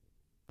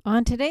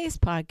On today's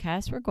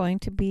podcast, we're going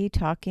to be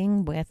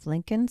talking with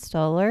Lincoln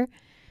Stoller,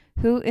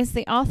 who is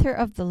the author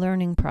of The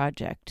Learning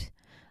Project.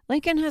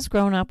 Lincoln has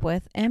grown up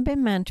with and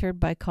been mentored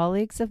by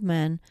colleagues of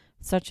men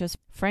such as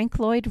Frank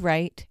Lloyd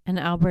Wright and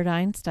Albert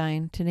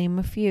Einstein, to name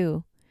a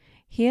few.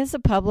 He is a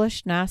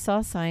published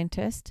NASA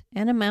scientist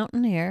and a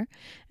mountaineer,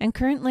 and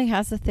currently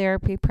has a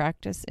therapy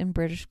practice in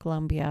British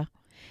Columbia.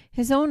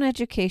 His own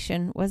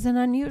education was an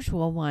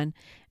unusual one,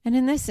 and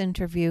in this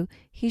interview,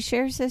 he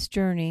shares his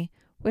journey,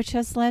 which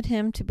has led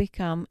him to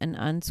become an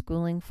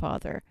unschooling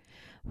father.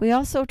 We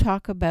also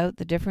talk about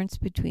the difference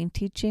between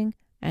teaching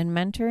and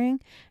mentoring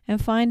and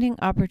finding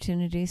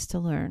opportunities to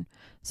learn.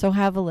 So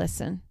have a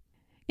listen.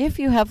 If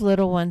you have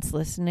little ones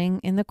listening,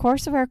 in the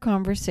course of our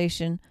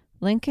conversation,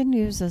 Lincoln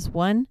uses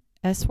one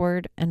S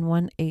word and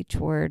one H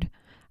word.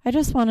 I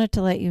just wanted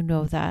to let you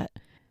know that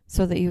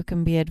so that you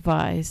can be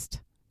advised.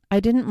 I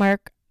didn't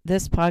mark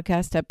this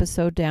podcast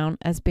episode down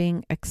as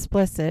being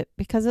explicit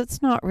because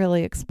it's not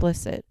really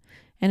explicit.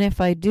 And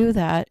if I do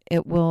that,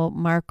 it will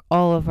mark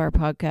all of our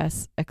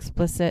podcasts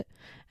explicit,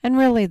 and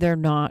really they're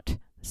not.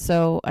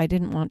 So I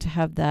didn't want to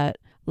have that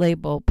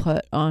label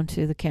put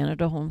onto the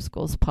Canada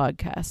Homeschools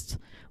podcast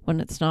when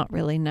it's not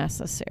really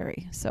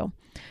necessary. So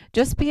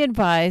just be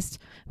advised,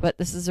 but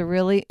this is a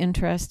really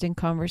interesting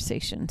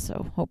conversation,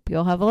 so hope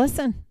you'll have a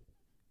listen.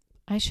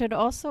 I should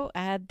also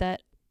add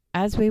that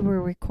as we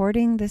were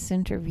recording this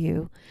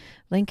interview,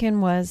 Lincoln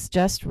was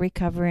just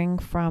recovering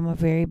from a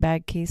very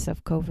bad case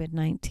of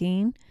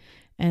COVID-19.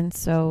 And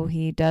so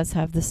he does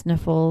have the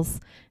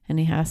sniffles, and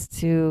he has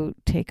to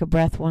take a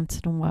breath once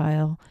in a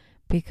while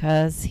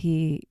because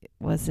he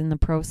was in the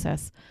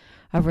process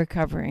of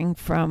recovering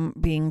from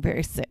being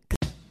very sick.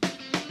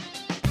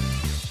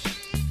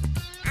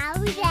 Are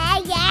we there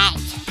yet?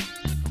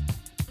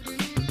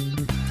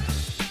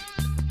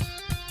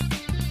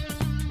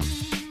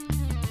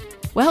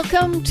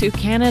 Welcome to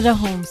Canada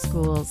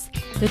Homeschools,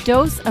 the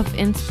dose of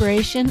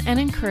inspiration and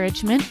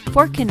encouragement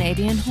for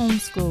Canadian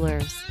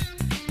homeschoolers.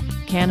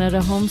 Canada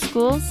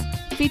Homeschools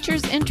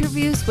features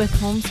interviews with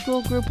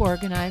homeschool group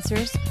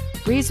organizers,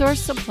 resource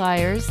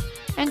suppliers,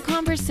 and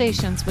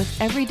conversations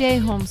with everyday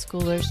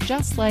homeschoolers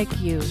just like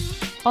you,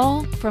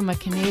 all from a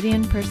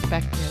Canadian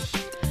perspective.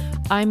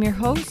 I'm your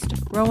host,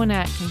 Rowan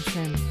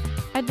Atkinson.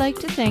 I'd like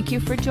to thank you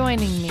for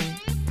joining me.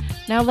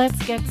 Now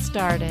let's get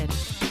started.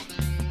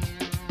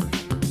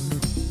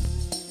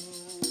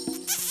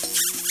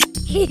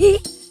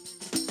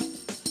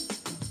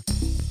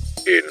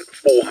 In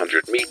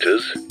 400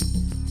 meters,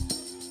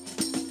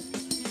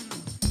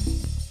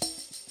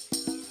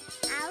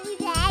 Are we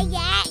there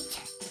yet?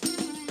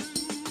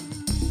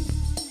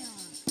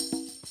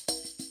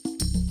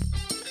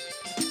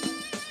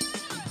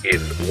 in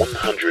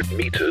 100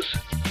 meters,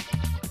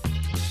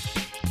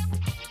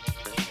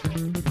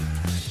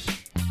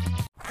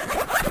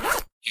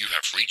 you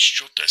have reached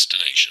your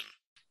destination.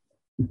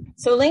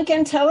 So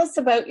Lincoln, tell us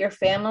about your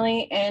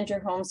family and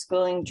your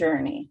homeschooling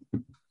journey.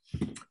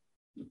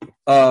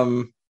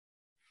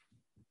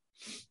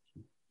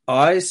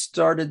 I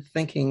started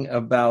thinking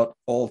about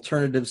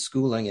alternative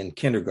schooling in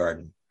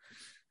kindergarten,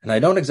 and I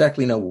don't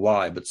exactly know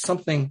why, but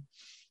something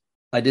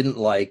I didn't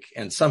like,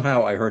 and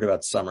somehow I heard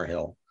about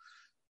Summerhill,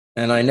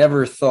 and I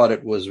never thought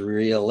it was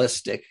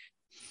realistic.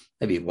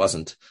 Maybe it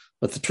wasn't,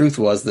 but the truth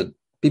was that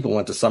people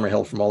went to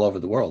Summerhill from all over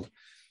the world.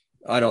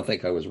 I don't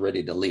think I was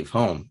ready to leave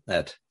home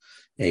at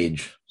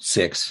age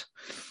 6,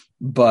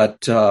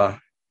 but I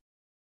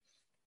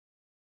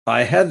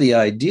had the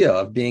idea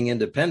of being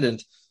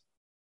independent.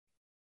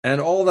 And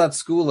all that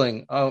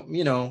schooling, I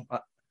don't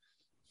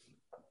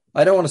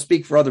want to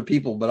speak for other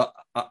people, but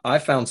I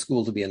found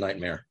school to be a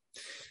nightmare.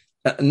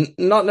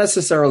 Not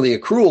necessarily a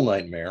cruel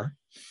nightmare,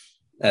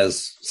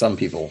 as some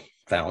people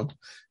found,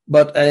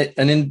 but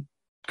an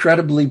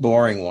incredibly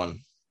boring one.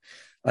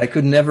 I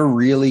could never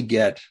really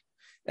get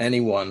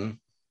anyone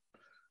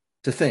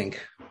to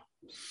think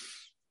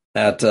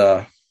at,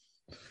 a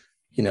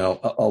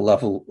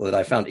level that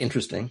I found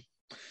interesting.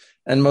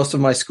 And most of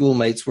my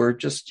schoolmates were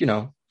just,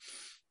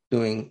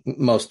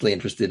 mostly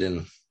interested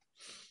in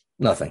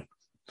nothing,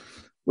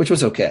 which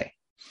was okay.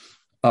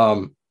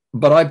 But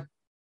I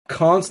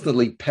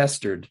constantly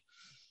pestered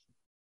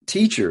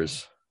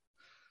teachers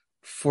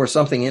for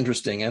something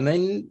interesting, and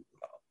they,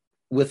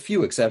 with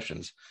few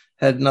exceptions,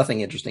 had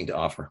nothing interesting to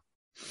offer.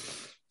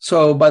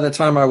 So by the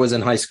time I was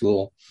in high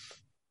school,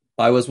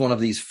 I was one of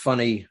these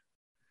funny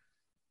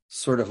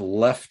sort of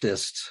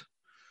leftist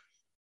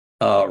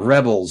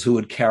rebels who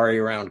would carry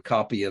around a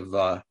copy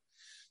of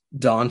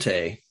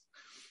Dante,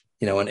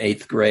 in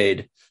 8th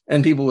grade,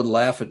 and people would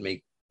laugh at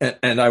me,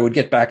 and I would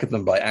get back at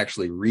them by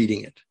actually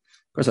reading it.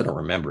 Of course, I don't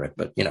remember it,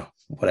 but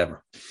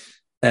whatever.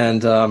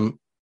 And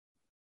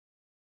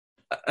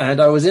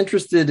I was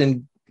interested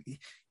in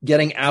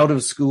getting out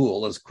of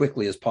school as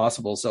quickly as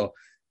possible, so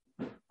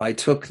I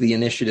took the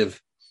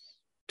initiative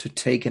to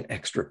take an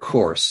extra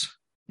course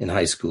in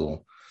high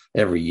school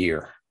every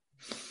year.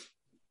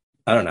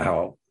 I don't know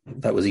how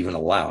that was even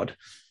allowed,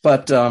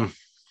 but and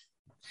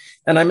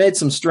I made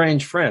some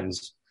strange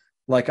friends.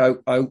 Like I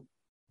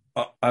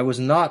was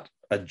not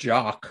a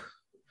jock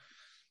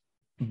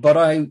but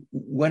I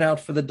went out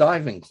for the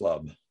diving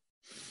club,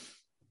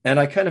 and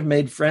I kind of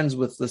made friends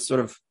with the sort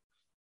of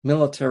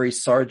military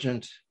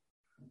sergeant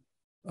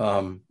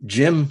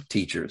gym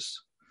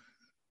teachers,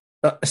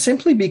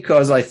 simply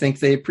because I think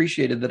they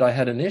appreciated that I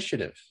had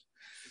initiative,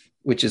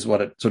 which is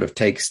what it sort of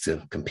takes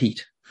to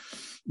compete.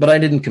 But I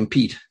didn't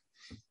compete.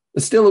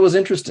 But still, it was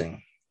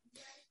interesting.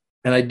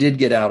 And I did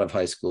get out of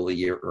high school a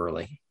year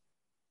early,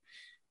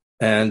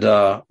 and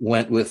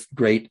went with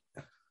great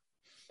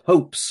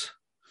hopes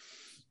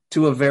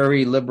to a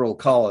very liberal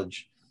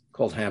college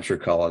called Hampshire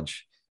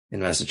College in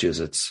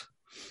Massachusetts,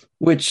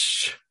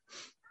 which,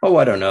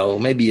 I don't know,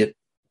 maybe it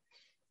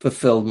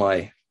fulfilled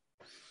my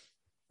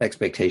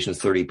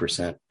expectations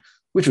 30%,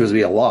 which would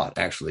be a lot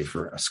actually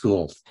for a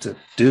school to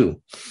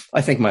do.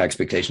 I think my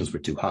expectations were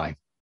too high.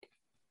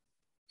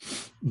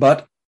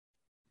 But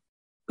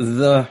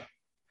the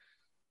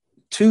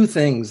two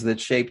things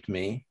that shaped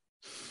me,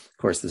 of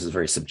course, this is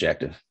very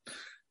subjective,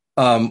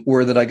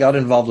 were that I got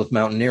involved with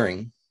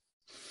mountaineering,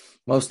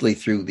 mostly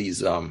through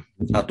these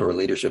outdoor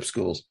leadership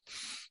schools.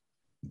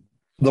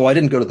 Though I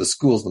didn't go to the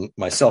schools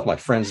myself, my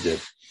friends did.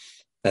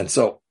 And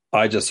so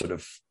I just sort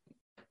of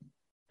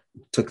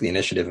took the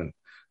initiative and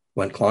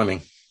went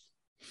climbing.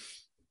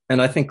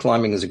 And I think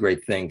climbing is a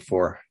great thing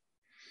for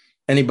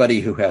anybody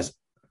who has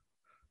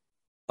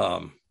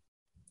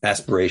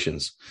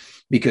aspirations,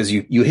 because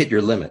you hit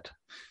your limit.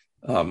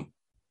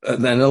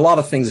 Then a lot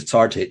of things, it's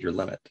hard to hit your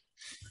limit.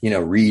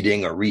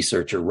 Reading or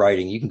research or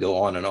writing, you can go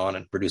on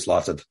and produce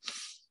lots of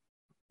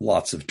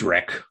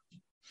dreck.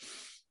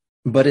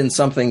 But in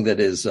something that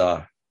is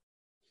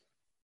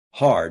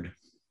hard,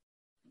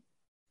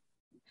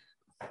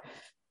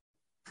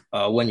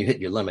 when you hit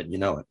your limit, you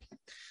know it.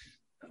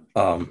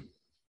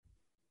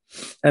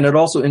 And it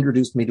also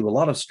introduced me to a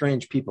lot of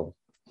strange people.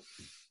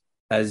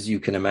 As you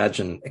can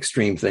imagine,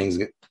 extreme things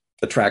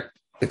attract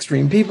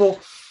extreme people,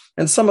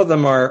 and some of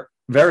them are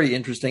very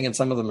interesting and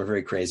some of them are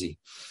very crazy.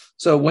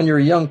 So when you're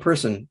a young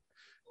person,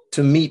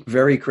 to meet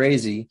very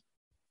crazy,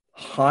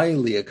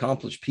 highly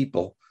accomplished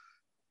people,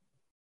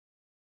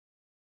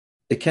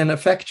 it can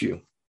affect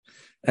you.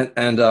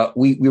 And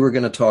we were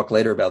going to talk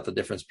later about the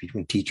difference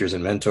between teachers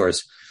and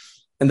mentors.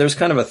 And there's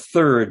kind of a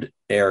third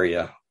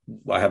area.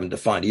 I haven't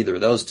defined either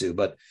of those two,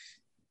 but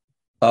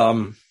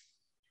the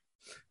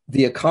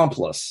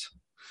accomplice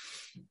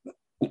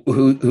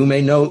who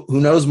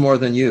knows more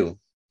than you.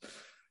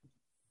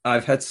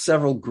 I've had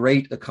several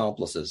great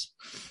accomplices,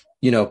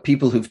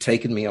 people who've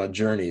taken me on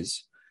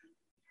journeys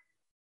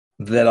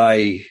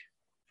that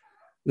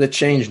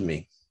changed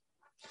me.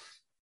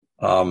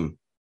 Some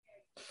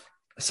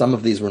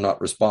of these were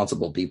not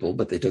responsible people,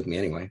 but they took me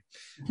anyway.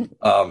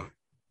 In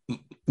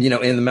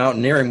the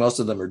mountaineering, most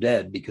of them are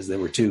dead because they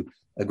were too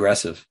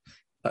aggressive.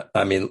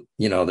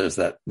 There's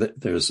what's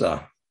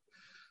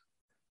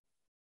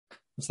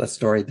that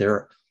story? There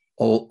are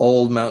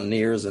old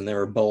mountaineers and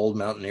there are bold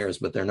mountaineers,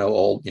 but there are no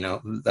old,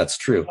 that's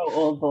true. Oh,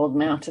 old, bold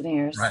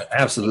mountaineers. Right.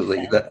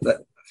 Absolutely.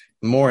 That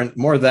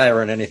more there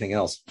than anything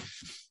else.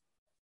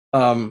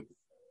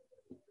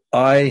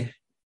 I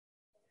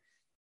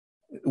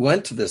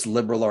went to this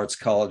liberal arts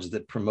college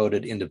that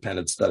promoted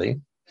independent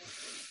study.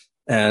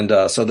 And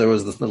so there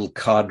was this little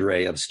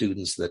cadre of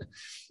students that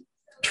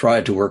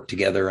tried to work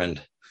together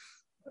and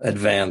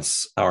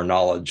advance our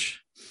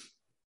knowledge.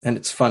 And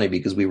it's funny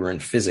because we were in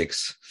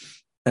physics.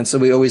 And so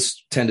we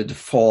always tended to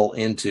fall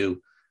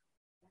into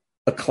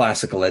a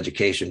classical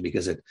education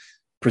because it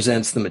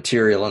presents the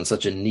material in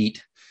such a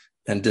neat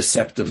and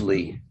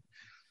deceptively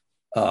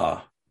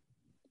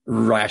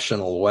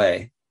rational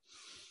way,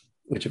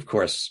 which of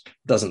course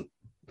doesn't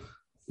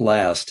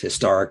last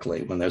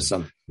historically. When there's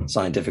some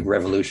scientific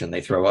revolution,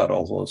 they throw out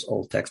all those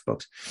old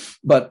textbooks.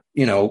 But,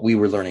 we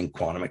were learning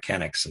quantum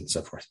mechanics and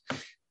so forth.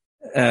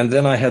 And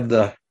then I had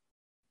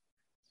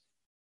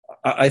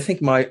I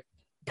think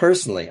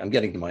personally, I'm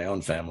getting to my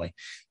own family,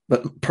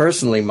 but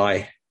personally,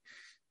 my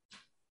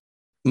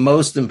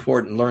most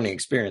important learning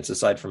experience,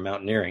 aside from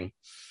mountaineering,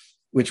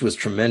 which was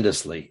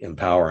tremendously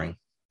empowering,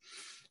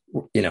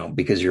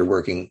 because you're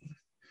working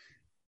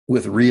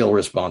with real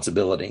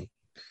responsibility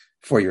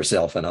for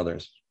yourself and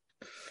others,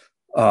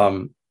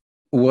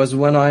 was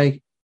when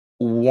I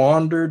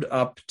wandered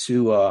up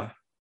to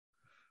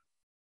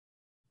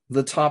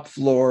the top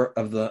floor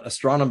of the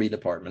astronomy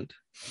department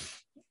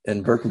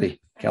in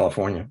Berkeley,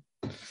 California.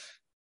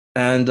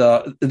 And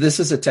this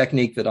is a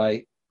technique that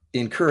I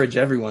encourage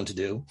everyone to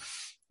do.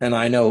 And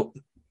I know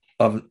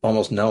of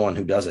almost no one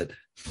who does it,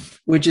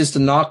 which is to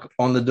knock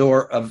on the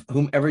door of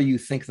whomever you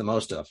think the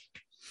most of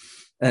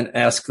and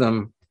ask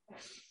them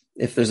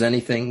if there's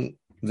anything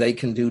they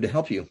can do to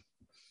help you.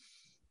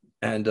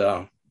 And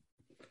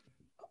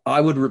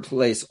I would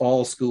replace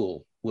all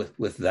school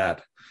with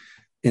that.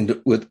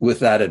 With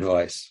that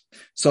advice.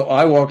 So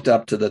I walked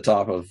up to the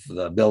top of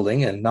the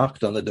building and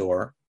knocked on the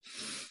door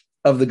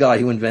of the guy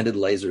who invented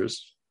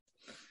lasers.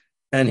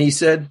 And he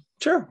said,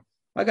 "Sure,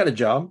 I got a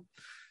job.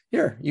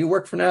 Here, you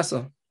work for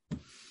NASA."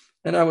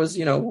 And I was,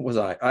 what was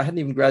I? I hadn't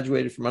even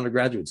graduated from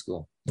undergraduate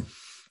school.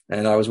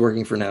 And I was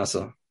working for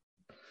NASA.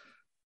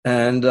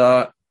 And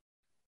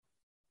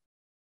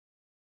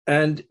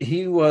And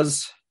he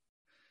was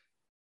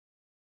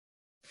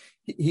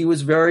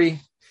very,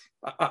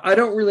 I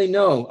don't really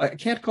know. I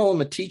can't call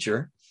him a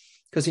teacher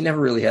because he never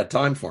really had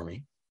time for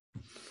me.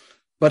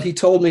 But he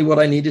told me what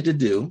I needed to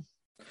do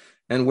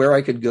and where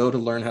I could go to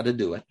learn how to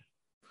do it.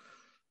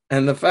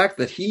 And the fact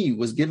that he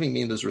was giving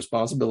me this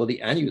responsibility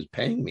and he was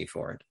paying me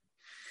for it.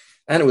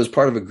 And it was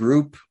part of a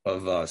group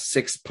of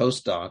 6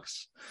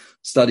 postdocs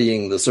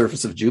studying the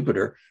surface of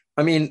Jupiter.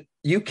 I mean,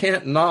 you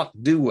can't not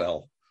do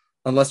well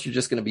unless you're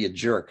just going to be a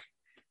jerk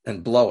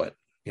and blow it,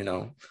 you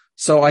know.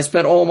 So I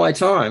spent all my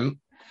time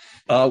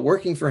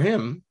working for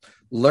him,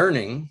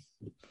 learning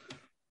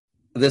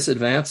this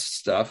advanced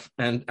stuff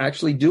and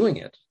actually doing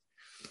it.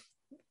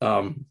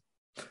 And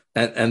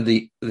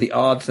the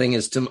odd thing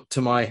is,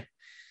 to my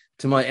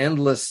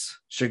endless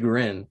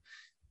chagrin,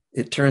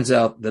 it turns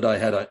out that I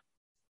had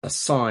a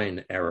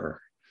sign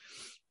error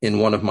in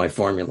one of my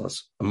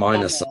formulas, a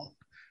minus sign,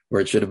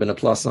 where it should have been a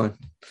plus sign.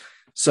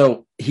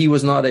 So he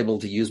was not able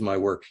to use my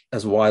work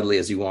as widely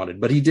as he wanted,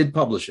 but he did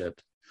publish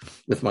it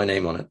with my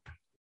name on it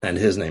and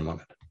his name on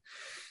it.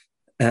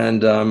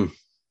 And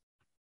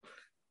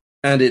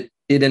it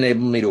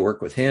enabled me to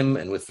work with him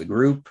and with the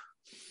group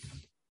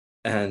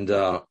and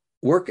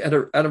work at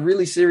a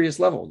really serious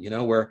level, you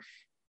know, where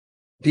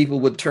people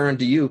would turn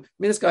to you. I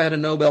mean, this guy had a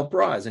Nobel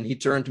Prize and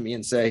he'd turn to me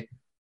and say,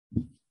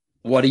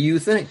 "What do you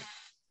think?"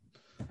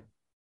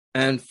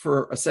 And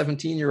for a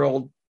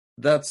 17-year-old,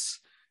 that's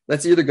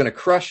either going to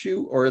crush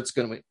you or it's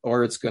going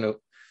to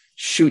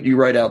shoot you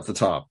right out the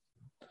top.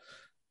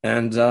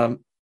 And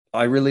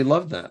I really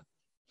loved that.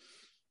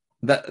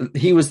 That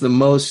he was the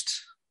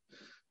most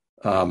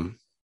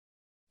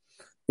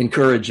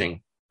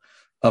encouraging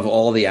of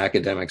all the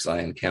academics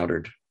I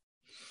encountered.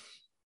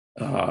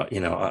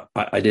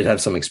 I did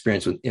have some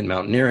experience in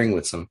mountaineering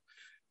with some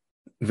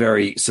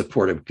very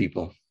supportive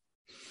people,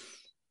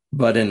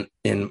 but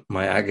in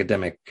my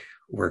academic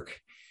work,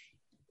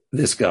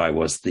 this guy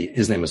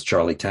his name was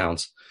Charlie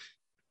Towns,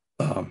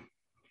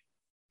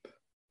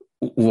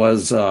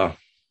 was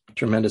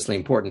tremendously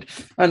important.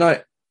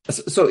 And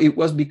so it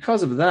was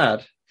because of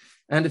that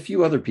and a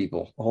few other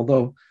people,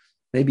 although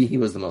maybe he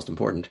was the most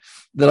important,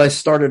 that I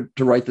started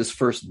to write this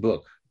first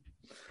book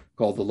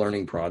called The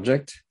Learning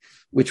Project,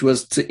 which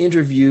was to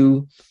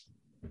interview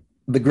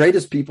the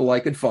greatest people I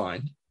could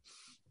find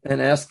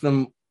and ask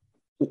them,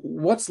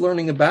 what's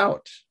learning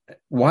about?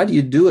 Why do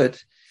you do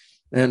it?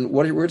 And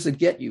where does it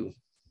get you?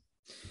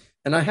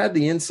 And I had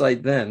the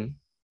insight then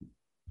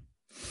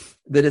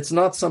that it's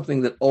not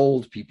something that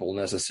old people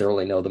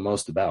necessarily know the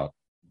most about.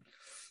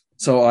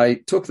 So I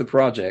took the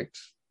project,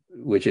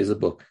 which is a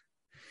book,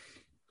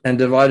 and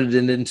divided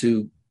it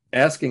into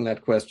asking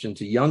that question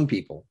to young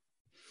people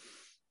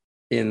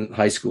in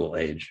high school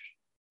age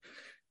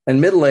and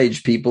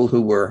middle-aged people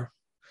who were,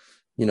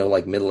 you know,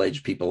 like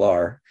middle-aged people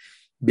are,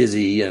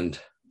 busy and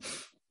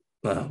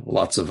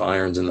lots of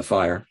irons in the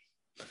fire.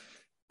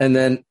 And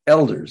then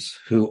elders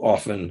who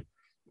often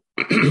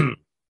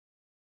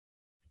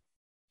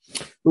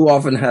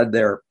had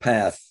their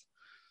path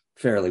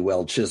fairly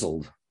well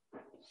chiseled.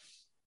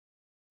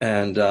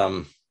 And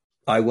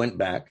I went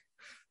back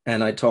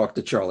and I talked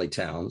to Charlie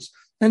Towns,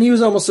 and he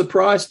was almost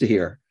surprised to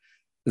hear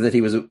that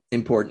he was an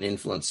important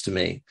influence to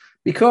me,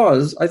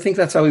 because I think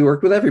that's how he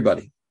worked with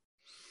everybody.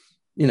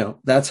 You know,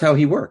 that's how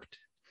he worked.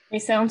 He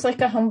sounds like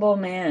a humble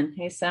man.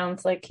 He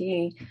sounds like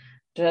he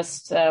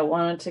just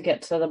wanted to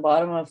get to the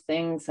bottom of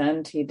things,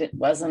 and he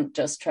wasn't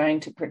just trying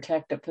to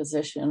protect a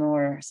position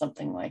or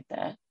something like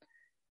that.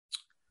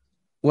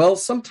 Well,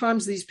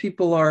 sometimes these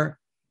people are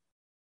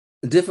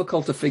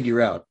difficult to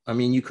figure out. I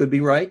mean, you could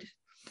be right,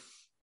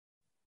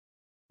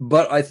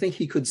 but I think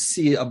he could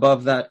see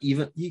above that.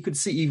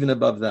 Even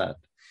above that,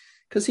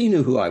 because he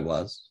knew who I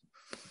was,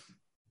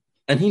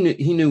 and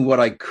he knew what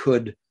I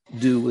could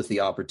do with the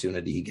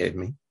opportunity he gave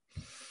me.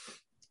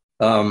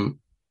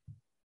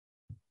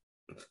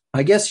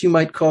 I guess you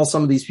might call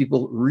some of these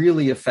people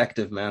really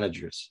effective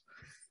managers.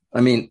 I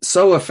mean,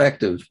 so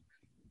effective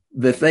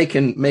that they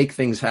can make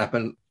things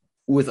happen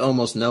with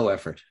almost no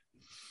effort.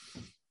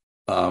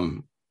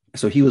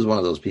 So he was one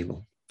of those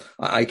people.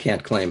 I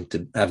can't claim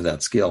to have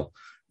that skill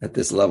at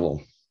this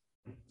level.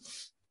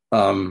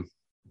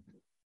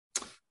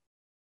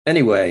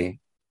 Anyway,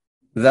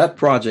 that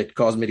project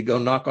caused me to go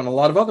knock on a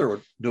lot of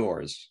other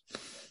doors.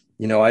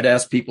 You know, I'd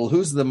ask people,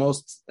 who's the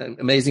most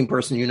amazing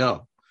person you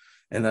know?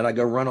 And then I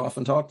go run off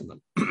and talk to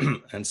them.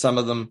 And some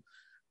of them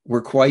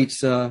were quite,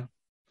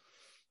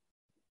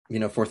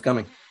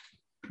 forthcoming.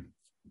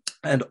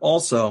 And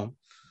also,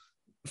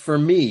 for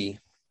me,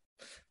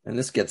 and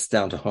this gets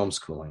down to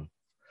homeschooling,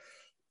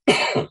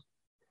 I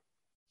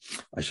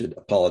should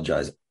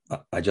apologize.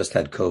 I just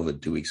had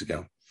COVID 2 weeks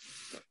ago.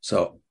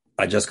 So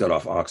I just got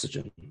off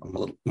oxygen.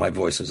 My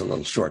voice is a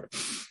little short.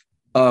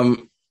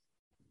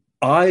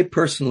 I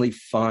personally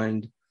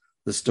find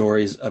the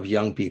stories of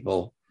young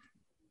people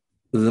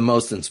the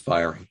most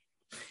inspiring,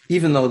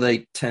 even though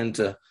they tend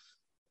to,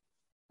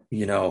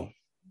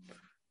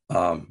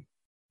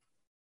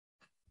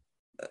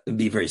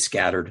 be very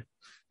scattered,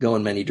 go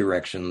in many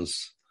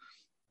directions.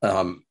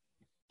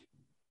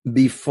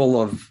 be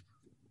full of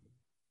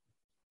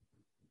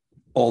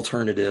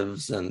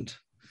alternatives and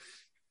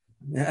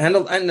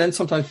then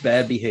sometimes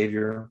bad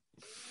behavior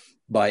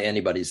by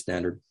anybody's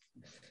standard.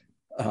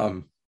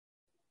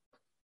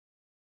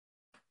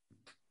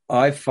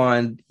 I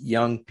find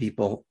young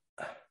people,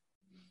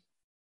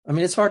 I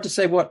mean, it's hard to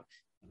say what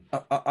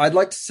I'd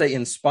like to say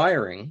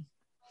inspiring,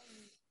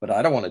 but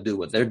I don't want to do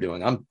what they're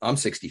doing. I'm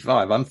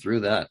 65. I'm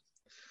through that.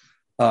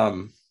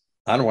 I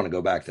don't want to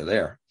go back to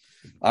there.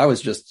 I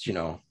was just,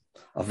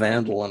 a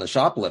vandal and a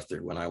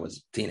shoplifter when I was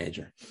a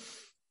teenager,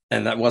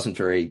 and that wasn't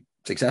very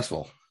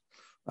successful.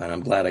 And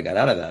I'm glad I got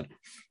out of that.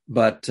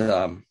 But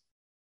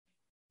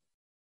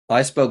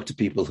I spoke to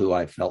people who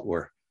I felt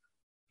were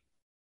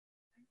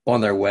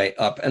on their way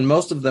up, and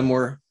most of them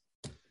were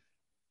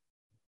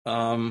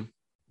not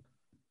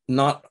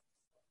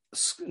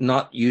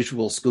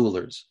usual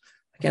schoolers.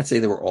 I can't say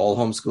they were all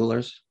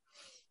homeschoolers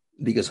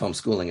because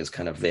homeschooling is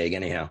kind of vague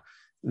anyhow.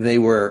 They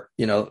were,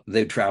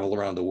 they'd travel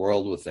around the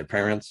world with their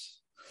parents,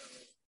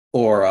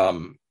 or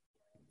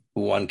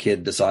one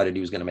kid decided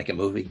he was going to make a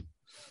movie.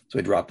 So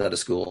he dropped out of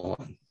school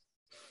and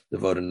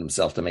devoted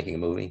himself to making a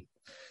movie.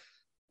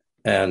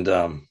 And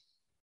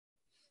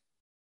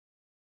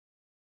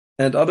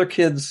other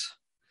kids,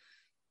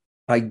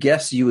 I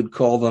guess you would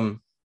call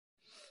them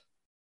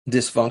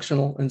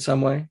dysfunctional in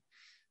some way.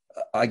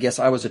 I guess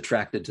I was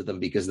attracted to them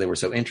because they were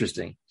so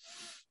interesting.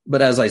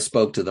 But as I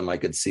spoke to them, I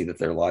could see that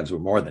their lives were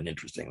more than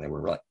interesting. They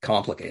were like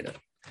complicated.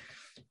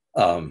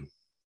 One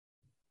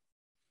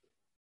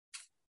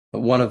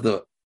of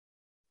the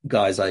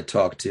guys I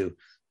talked to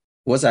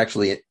was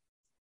actually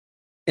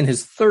in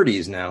his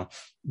 30s now,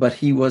 but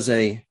he was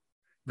a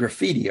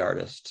graffiti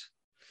artist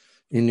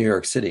in New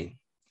York City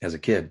as a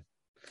kid.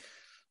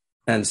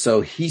 And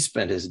so he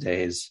spent his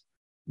days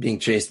being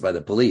chased by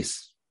the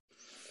police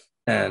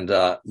and,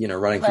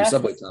 running through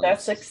subway tunnels.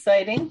 That's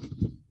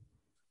exciting.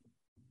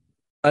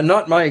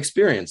 Not my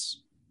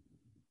experience.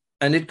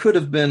 And it could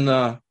have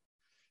been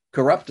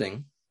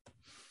corrupting,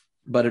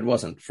 but it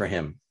wasn't for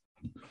him.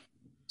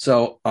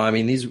 So, I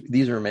mean,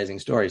 these are amazing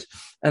stories.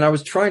 And I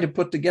was trying to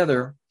put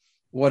together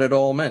what it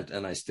all meant,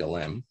 and I still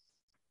am.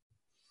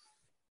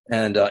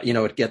 And,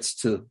 it gets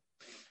to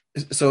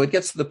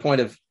the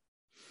point of,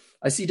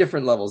 I see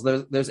different levels.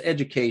 There's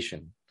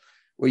education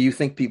where you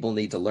think people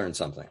need to learn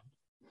something.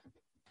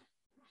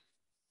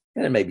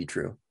 And it may be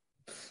true.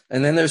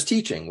 And then there's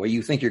teaching where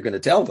you think you're going to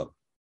tell them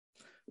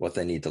what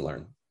they need to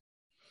learn.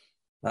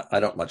 I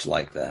don't much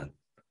like that,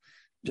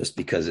 just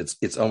because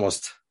it's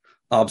almost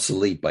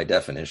obsolete by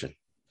definition.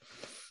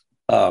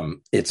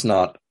 It's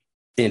not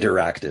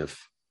interactive.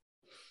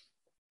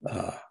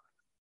 I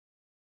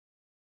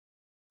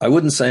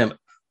wouldn't say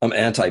I'm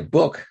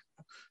anti-book.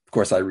 Of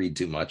course, I read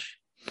too much,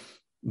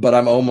 but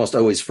I'm almost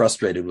always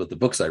frustrated with the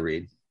books I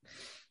read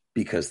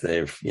because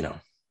they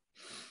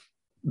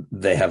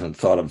haven't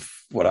thought of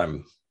what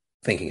I'm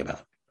thinking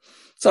about.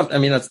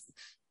 That's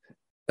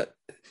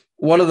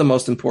one of the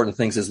most important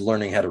things is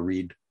learning how to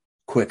read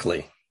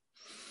quickly.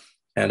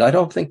 And I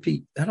don't think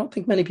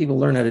many people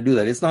learn how to do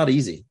that. It's not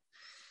easy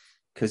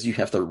because you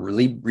have to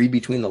really read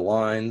between the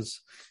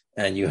lines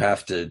and you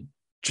have to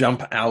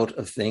jump out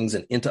of things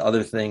and into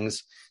other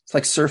things. It's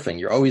like surfing.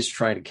 You're always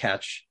trying to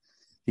catch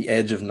the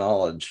edge of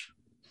knowledge.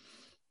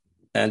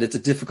 And it's a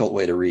difficult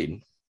way to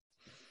read.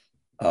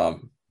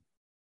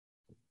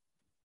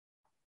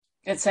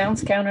 It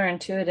sounds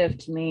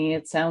counterintuitive to me.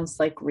 It sounds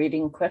like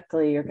reading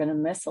quickly, you're going to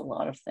miss a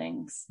lot of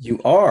things.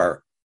 You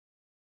are,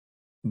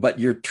 but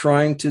you're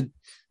trying to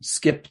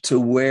skip to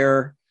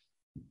where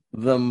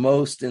the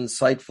most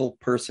insightful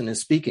person is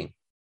speaking.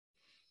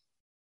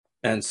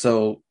 And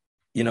so,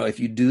 if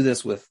you do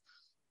this with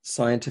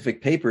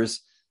scientific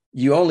papers,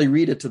 you only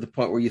read it to the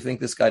point where you think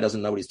this guy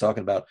doesn't know what he's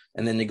talking about.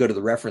 And then you go to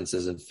the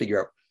references and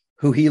figure out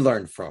who he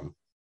learned from.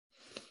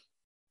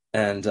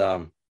 And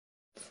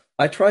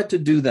I tried to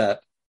do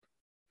that.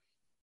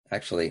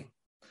 Actually,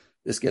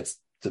 this gets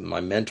to my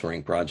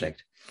mentoring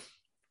project.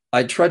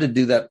 I tried to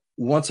do that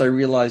once I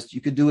realized you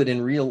could do it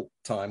in real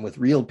time with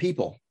real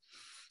people.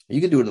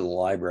 You could do it in the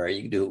library.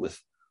 You could do it with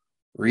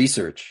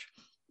research,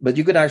 but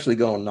you could actually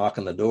go and knock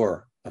on the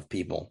door of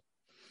people.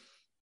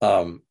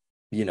 And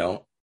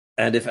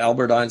if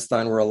Albert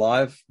Einstein were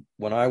alive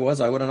when I would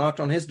have knocked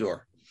on his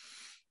door.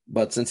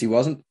 But since he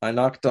wasn't, I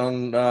knocked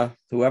on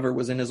whoever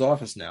was in his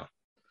office now.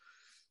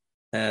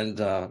 And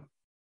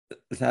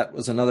that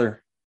was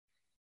another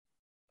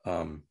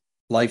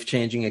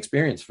life-changing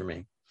experience for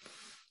me,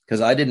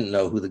 because I didn't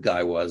know who the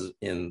guy was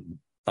in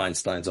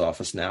Einstein's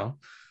office now,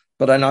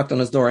 but I knocked on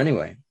his door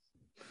anyway.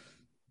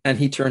 And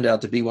he turned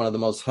out to be one of the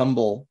most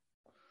humble,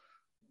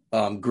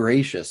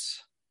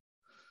 gracious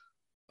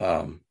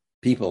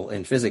people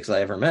in physics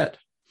I ever met.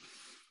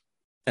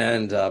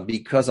 And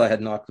because I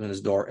had knocked on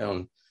his door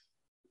on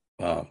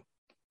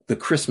the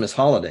Christmas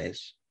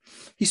holidays,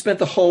 he spent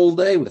the whole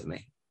day with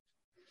me.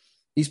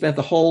 He spent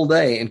the whole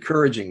day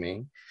encouraging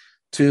me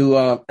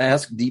to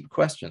ask deep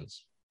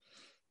questions.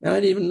 And I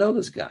didn't even know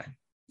this guy,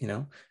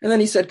 And then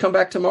he said, come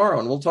back tomorrow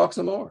and we'll talk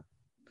some more.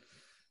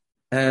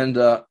 And,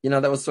 that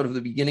was sort of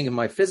the beginning of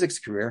my physics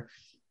career.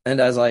 And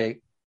as I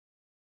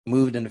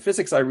moved into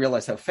physics, I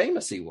realized how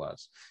famous he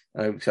was.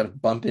 And I would kind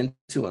of bump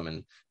into him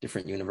in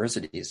different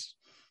universities.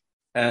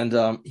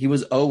 And he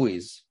was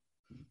always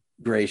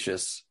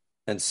gracious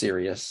and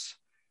serious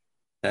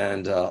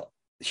and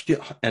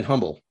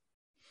humble.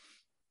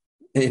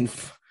 In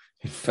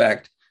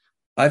fact,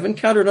 I've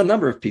encountered a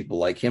number of people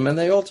like him, and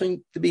they all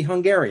tend to be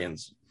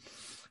Hungarians.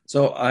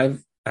 So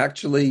I've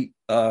actually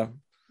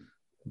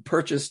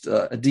purchased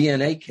a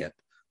DNA kit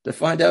to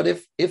find out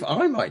if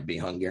I might be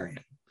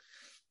Hungarian.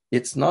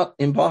 It's not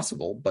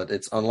impossible, but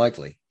it's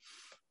unlikely.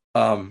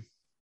 So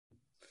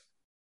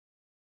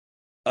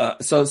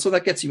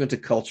that gets you into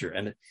culture,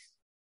 and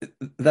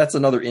that's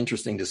another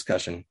interesting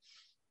discussion,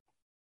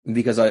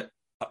 because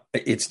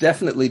it's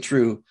definitely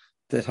true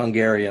that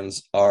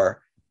Hungarians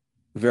are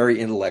very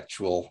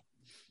intellectual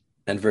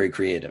and very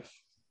creative.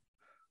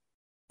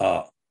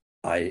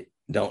 I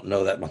don't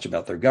know that much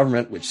about their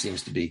government, which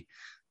seems to be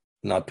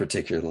not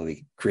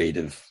particularly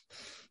creative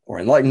or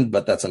enlightened,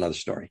 but that's another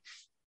story.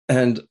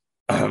 And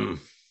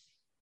I'm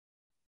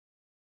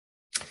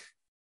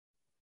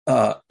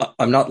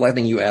not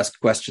letting you ask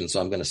questions,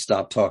 so I'm going to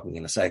stop talking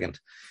in a second.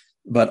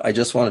 But I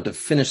just wanted to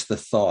finish the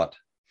thought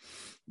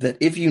that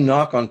if you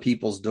knock on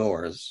people's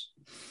doors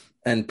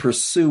and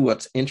pursue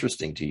what's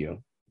interesting to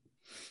you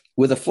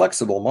with a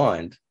flexible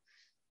mind,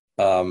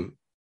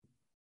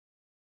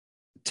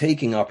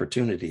 taking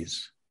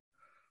opportunities,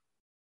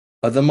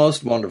 the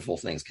most wonderful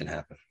things can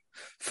happen.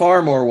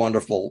 Far more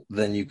wonderful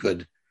than you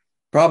could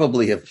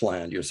probably have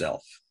planned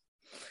yourself.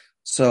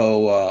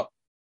 So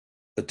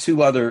the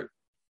two other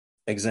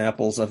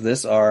examples of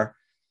this are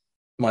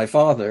my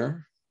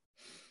father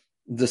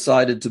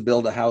decided to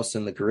build a house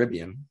in the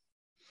Caribbean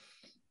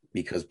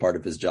because part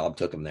of his job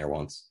took him there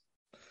once.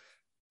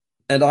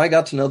 And I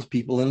got to know the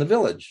people in the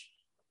village.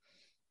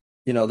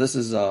 You know, this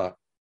is an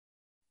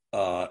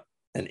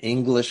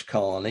English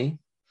colony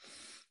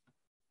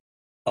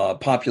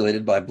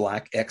populated by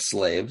Black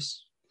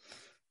ex-slaves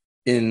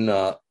in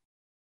a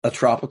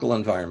tropical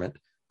environment.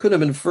 Couldn't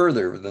have been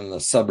further than the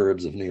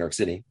suburbs of New York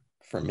City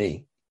for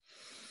me.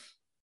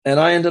 And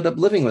I ended up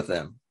living with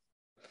them.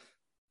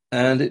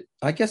 And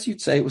I guess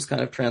you'd say it was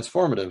kind of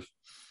transformative.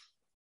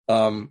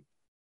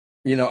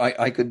 You know,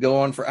 I could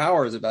go on for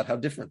hours about how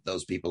different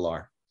those people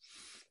are.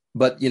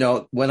 But, you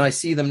know, when I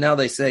see them now,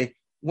 they say,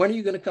 when are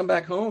you going to come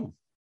back home?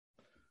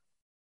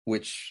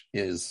 Which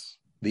is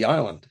the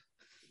island,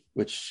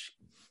 which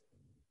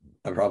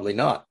I'm probably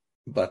not,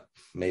 but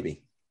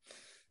maybe.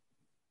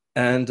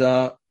 And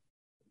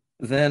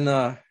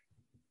then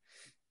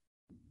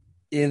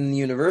in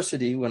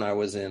university, when I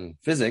was in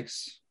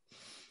physics,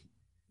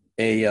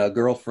 a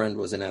girlfriend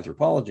was in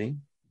anthropology,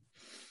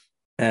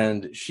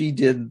 and she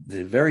did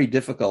the very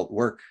difficult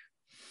work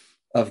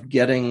of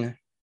getting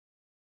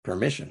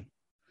permission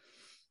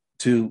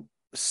to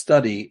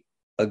study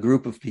a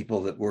group of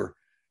people that were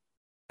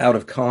out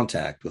of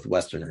contact with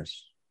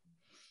Westerners.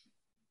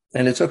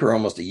 And it took her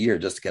almost a year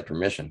just to get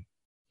permission,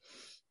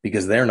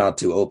 because they're not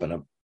too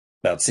open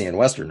about seeing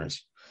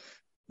Westerners.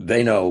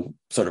 They know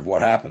sort of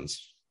what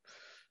happens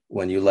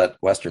when you let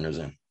Westerners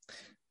in.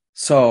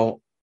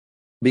 So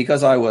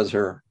because I was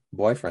her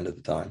boyfriend at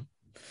the time,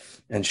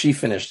 and she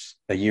finished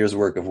a year's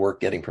work of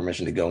work getting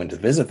permission to go in to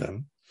visit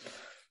them,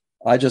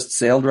 I just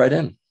sailed right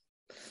in.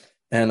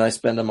 And I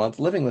spent a month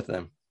living with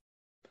them.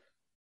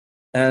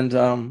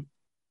 And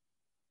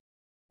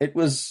it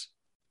was,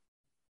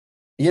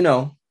 you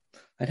know,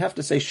 I'd have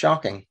to say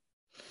shocking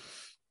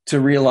to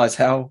realize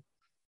how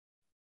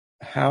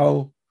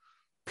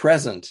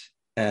present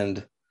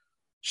and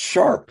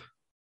sharp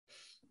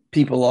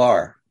people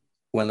are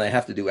when they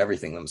have to do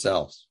everything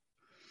themselves.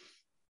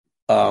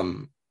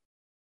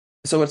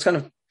 So it's kind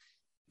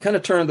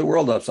of turned the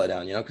world upside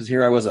down, you know, because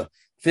here I was a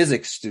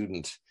physics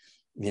student,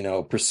 you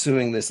know,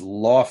 pursuing this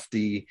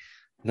lofty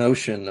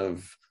notion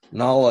of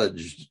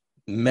knowledge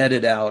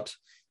meted out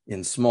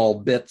in small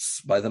bits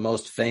by the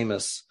most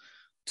famous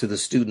to the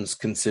students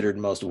considered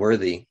most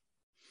worthy.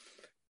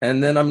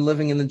 And then I'm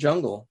living in the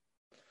jungle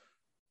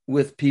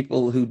with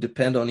people who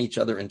depend on each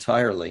other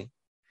entirely,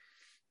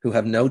 who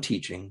have no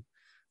teaching,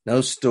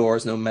 no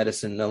stores, no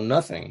medicine, no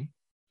nothing.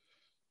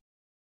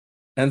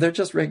 And they're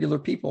just regular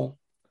people.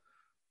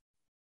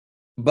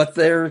 But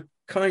they're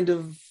kind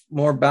of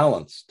more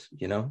balanced,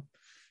 you know,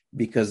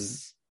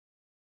 because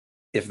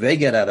if they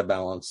get out of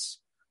balance,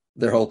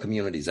 their whole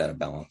community's out of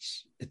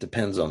balance. It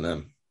depends on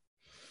them.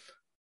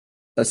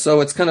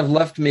 So it's kind of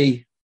left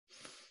me,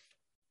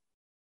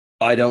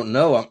 I don't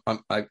know,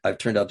 I've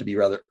turned out to be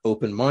rather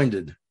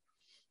open-minded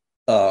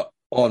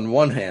on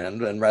one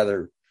hand, and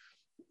rather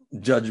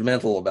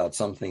judgmental about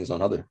some things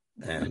on other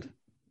hand.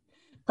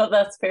 Well,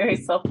 that's very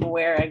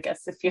self-aware, I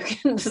guess, if you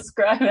can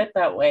describe it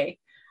that way.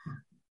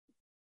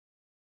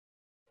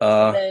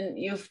 Then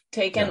you've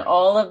taken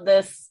all of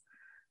this,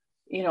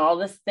 you know, all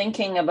this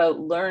thinking about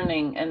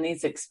learning and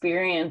these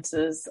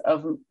experiences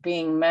of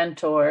being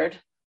mentored,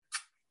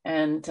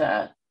 and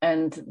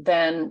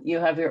then you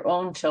have your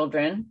own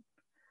children.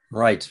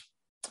 Right.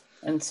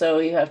 And so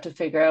you have to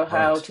figure out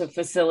how to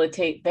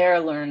facilitate their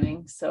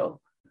learning.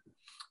 So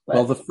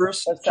Well, the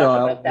first let's talk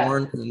child about that.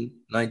 born in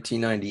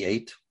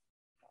 1998,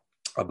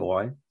 a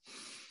boy,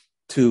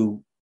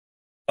 to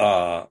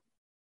a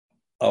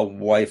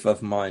wife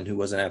of mine who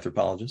was an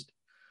anthropologist,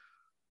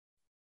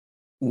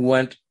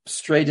 went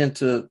straight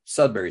into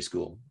Sudbury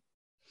School,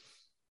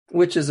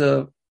 which is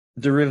a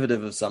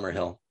derivative of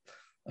Summerhill,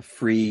 a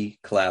free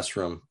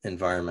classroom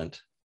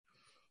environment.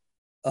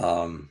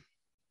 Summerhill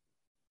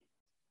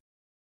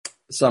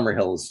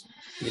is,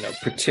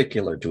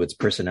 particular to its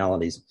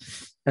personalities,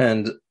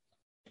 and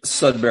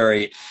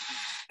Sudbury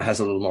has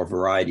a little more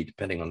variety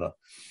depending on the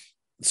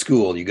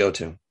school you go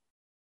to.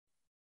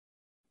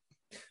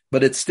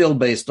 But it's still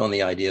based on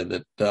the idea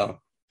that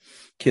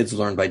kids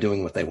learn by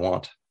doing what they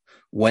want,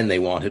 when they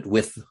want it,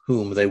 with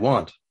whom they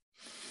want,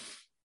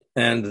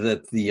 and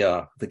that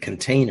the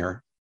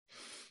container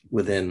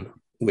within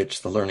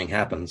which the learning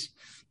happens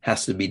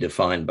has to be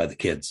defined by the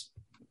kids,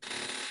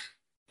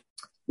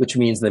 which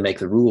means they make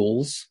the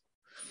rules,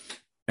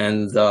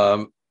 and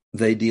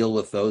they deal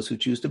with those who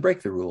choose to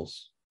break the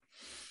rules.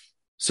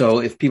 So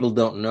if people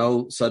don't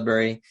know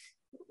Sudbury,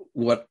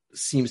 what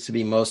seems to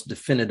be most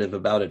definitive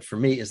about it for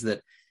me is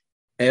that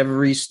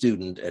every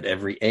student at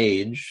every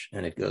age,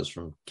 and it goes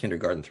from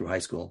kindergarten through high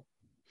school,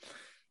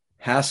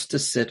 has to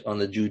sit on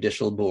the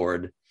judicial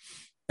board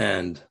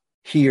and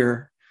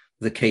hear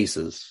the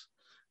cases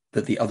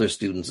that the other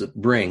students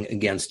bring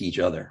against each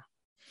other,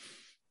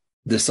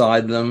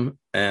 decide them,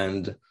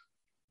 and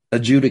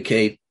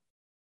adjudicate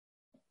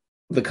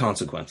the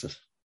consequences.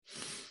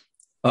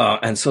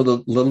 And so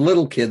the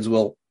little kids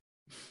will,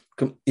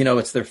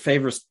 it's their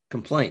favorite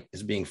complaint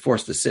is being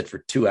forced to sit for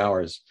 2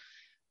 hours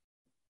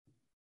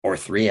or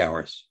 3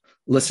 hours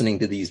listening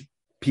to these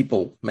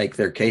people make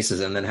their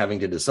cases and then having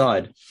to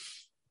decide.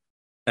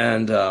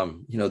 And,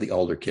 the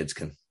older kids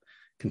can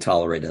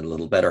tolerate it a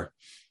little better.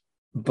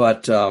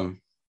 But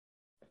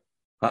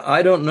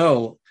I don't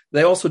know.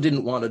 They also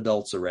didn't want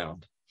adults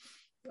around.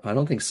 I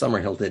don't think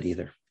Summerhill did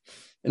either.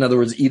 In other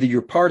words, either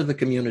you're part of the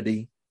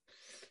community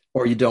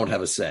or you don't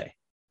have a say.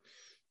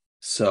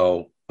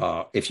 So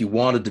if you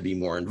wanted to be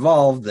more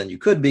involved, then you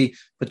could be.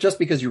 But just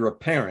because you're a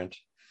parent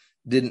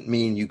didn't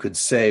mean you could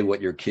say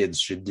what your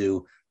kids should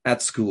do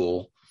at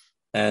school.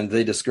 And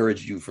they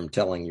discouraged you from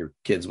telling your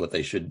kids what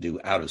they should do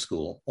out of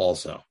school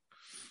also,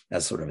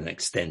 as sort of an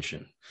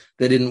extension.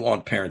 They didn't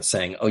want parents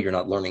saying, oh, you're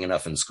not learning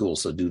enough in school,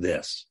 so do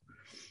this,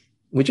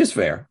 which is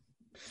fair.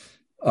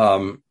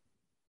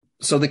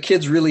 So the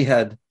kids really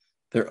had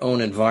their own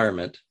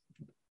environment.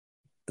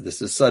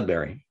 This is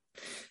Sudbury.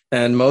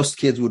 And most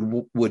kids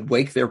would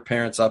wake their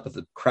parents up at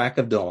the crack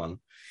of dawn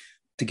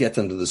to get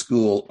them to the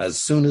school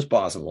as soon as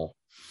possible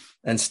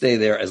and stay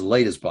there as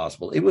late as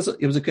possible. It was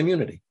a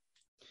community.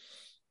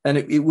 And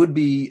it would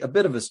be a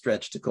bit of a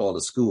stretch to call it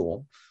a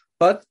school,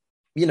 but,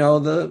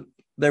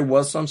 there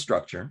was some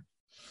structure,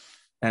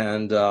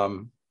 and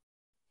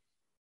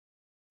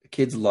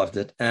kids loved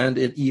it. And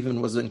it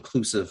even was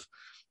inclusive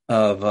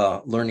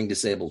of learning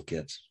disabled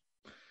kids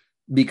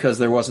because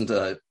there wasn't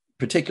a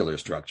particular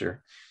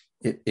structure.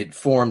 It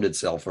formed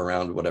itself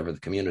around whatever the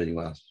community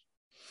was.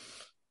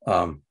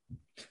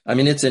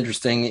 It's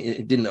interesting.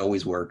 It didn't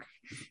always work.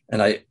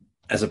 And I,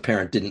 as a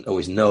parent, didn't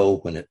always know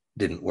when it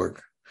didn't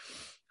work.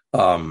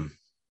 And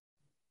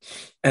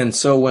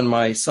so when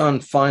my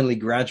son finally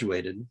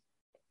graduated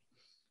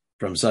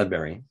from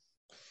Sudbury,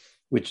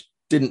 which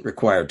didn't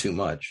require too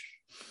much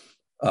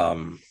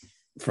from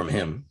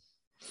him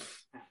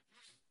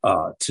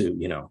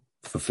to,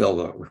 fulfill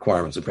the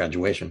requirements of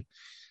graduation,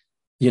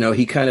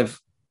 he kind of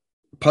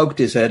poked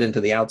his head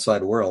into the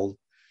outside world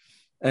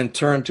and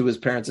turned to his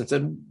parents and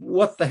said,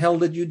 what the hell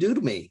did you do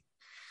to me?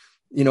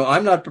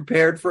 I'm not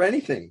prepared for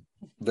anything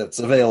that's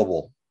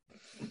available.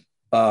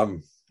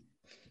 And,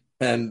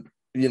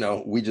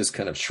 we just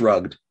kind of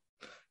shrugged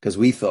because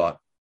we thought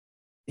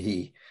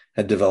he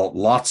had developed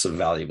lots of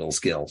valuable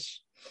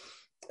skills,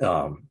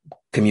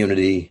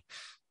 community,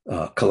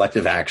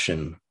 collective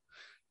action,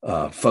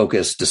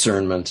 focus,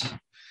 discernment,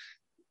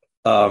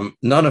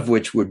 none of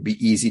which would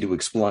be easy to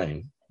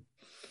explain.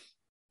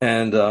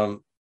 And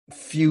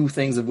few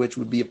things of which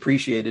would be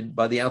appreciated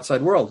by the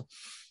outside world.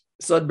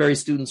 Sudbury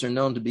students are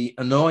known to be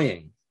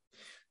annoying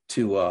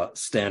to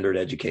standard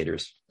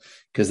educators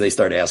because they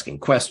start asking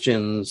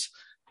questions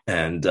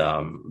and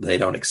they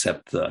don't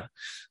accept the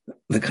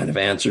kind of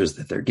answers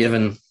that they're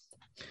given.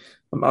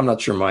 I'm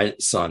not sure my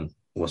son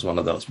was one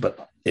of those,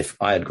 but if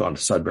I had gone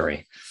to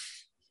Sudbury,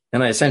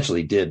 and I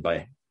essentially did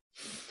by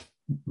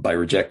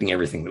rejecting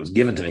everything that was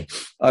given to me,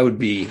 I would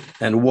be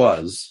and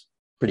was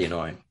pretty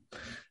annoying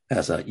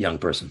as a young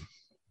person.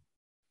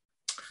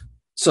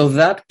 So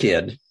that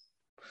kid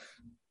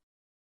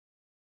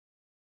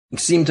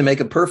seemed to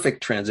make a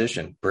perfect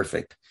transition,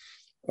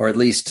 or at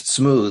least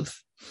smooth,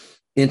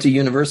 into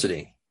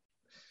university.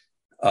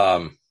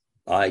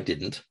 I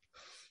didn't,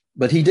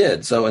 but he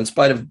did. So in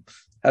spite of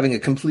having a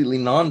completely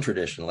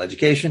non-traditional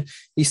education,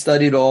 he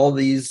studied all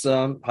these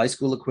high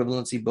school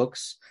equivalency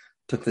books,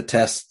 took the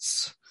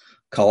tests,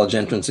 college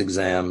entrance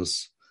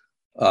exams,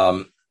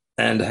 and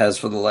has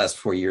for the last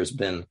 4 years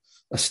been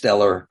a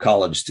stellar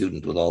college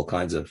student with all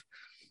kinds of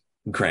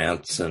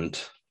grants and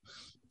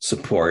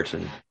support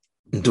and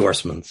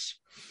endorsements.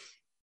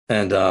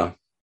 And the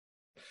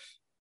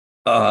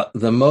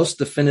most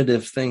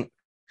definitive thing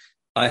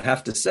I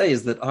have to say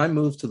is that I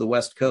moved to the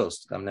West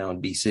Coast. I'm now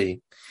in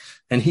BC,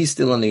 and he's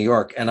still in New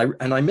York, and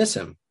I miss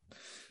him.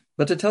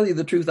 But to tell you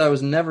the truth, I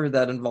was never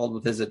that involved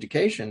with his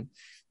education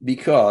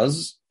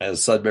because,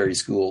 as Sudbury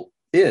School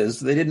is,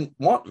 they didn't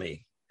want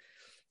me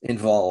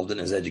involved in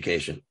his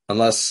education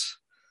unless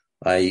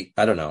I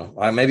don't know.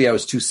 Maybe I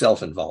was too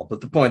self-involved.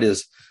 But the point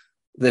is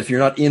that if you're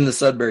not in the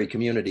Sudbury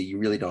community, you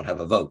really don't have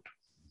a vote.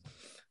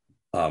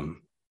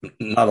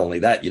 Not only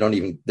that,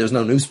 there's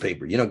no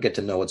newspaper. You don't get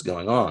to know what's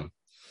going on.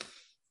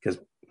 Because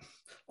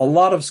a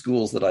lot of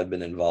schools that I've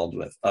been involved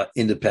with,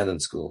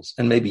 independent schools,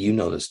 and maybe you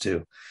know this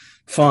too,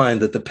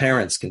 find that the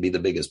parents can be the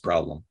biggest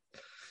problem.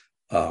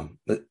 And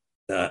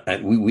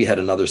we had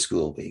another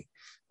school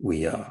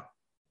we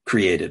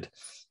created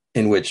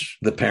in which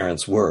the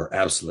parents were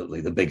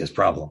absolutely the biggest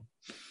problem.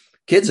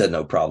 Kids had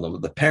no problem,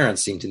 but the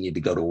parents seemed to need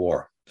to go to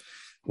war,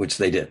 which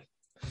they did.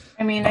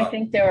 I mean, I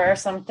think there are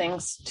some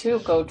things to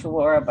go to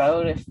war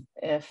about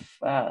if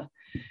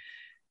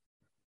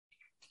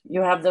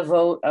you have the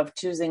vote of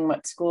choosing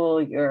what school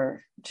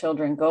your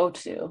children go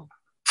to.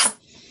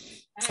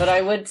 But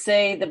I would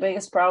say the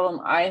biggest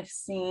problem I've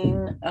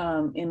seen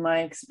in my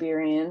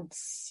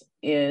experience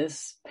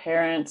is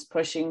parents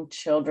pushing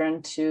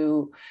children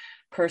to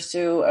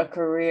pursue a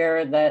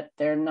career that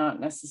they're not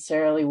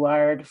necessarily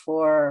wired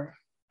for,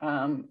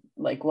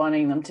 like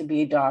wanting them to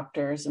be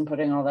doctors and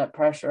putting all that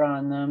pressure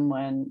on them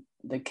when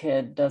the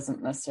kid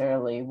doesn't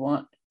necessarily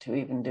want to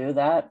even do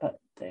that, but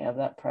they have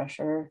that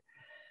pressure.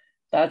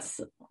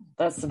 That's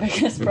the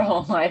biggest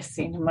problem I've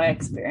seen in my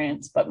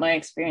experience, but my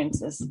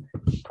experience is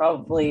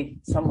probably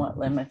somewhat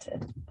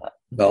limited. But.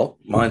 Well,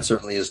 mine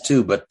certainly is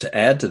too. But to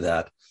add to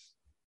that,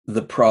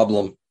 the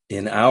problem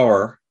in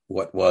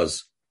what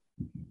was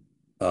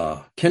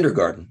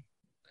kindergarten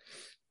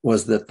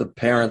was that the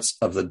parents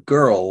of the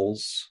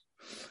girls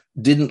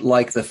didn't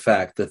like the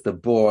fact that the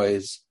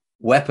boys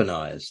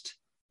weaponized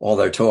all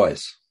their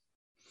toys.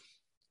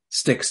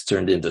 Sticks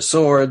turned into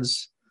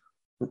swords,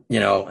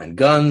 and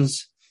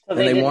guns. So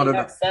they didn't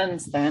have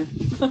sons then.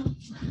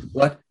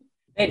 What?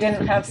 They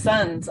didn't have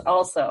sons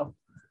also.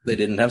 They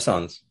didn't have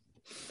sons.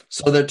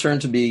 So there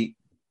turned to be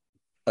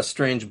a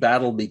strange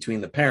battle between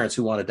the parents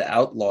who wanted to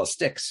outlaw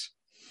sticks.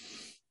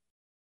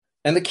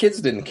 And the kids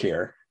didn't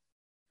care.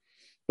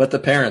 But the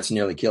parents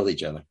nearly killed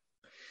each other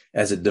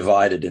as it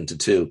divided into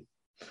two.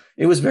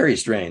 It was very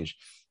strange.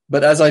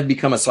 But as I've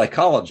become a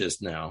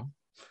psychologist now,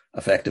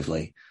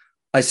 effectively,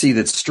 I see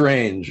that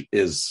strange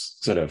is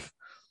sort of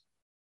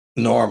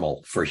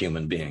normal for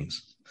human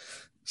beings.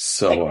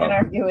 So I can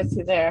argue with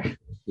you there.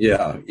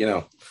 Yeah,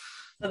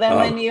 So then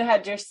when you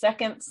had your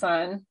second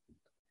son.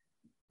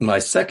 My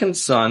second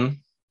son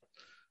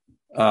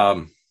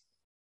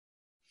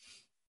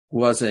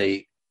was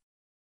a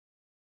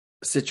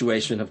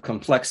situation of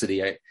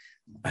complexity I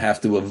have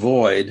to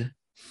avoid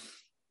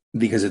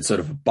because it's sort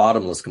of a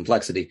bottomless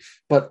complexity.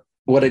 But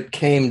what it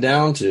came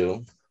down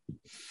to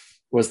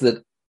was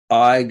that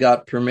I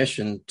got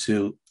permission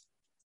to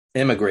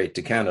immigrate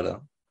to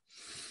Canada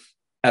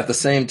at the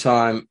same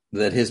time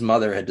that his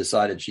mother had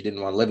decided she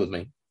didn't want to live with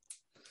me.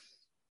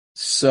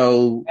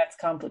 So that's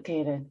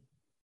complicated.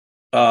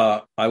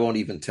 I won't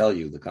even tell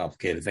you the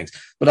complicated things,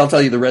 but I'll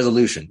tell you the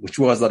resolution, which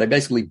was that I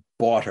basically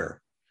bought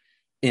her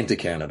into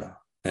Canada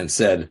and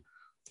said,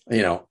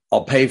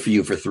 I'll pay for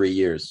you for 3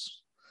 years.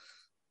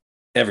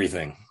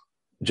 Everything.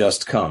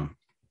 Just come.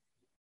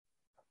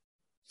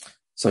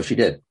 So she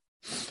did.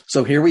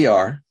 So here we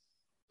are.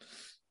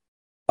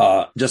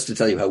 Just to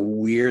tell you how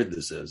weird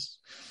this is.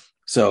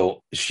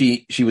 So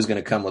she was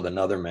going to come with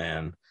another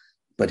man,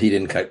 but he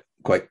didn't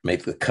quite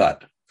make the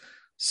cut.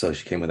 So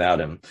she came without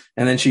him.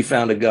 And then she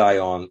found a guy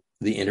on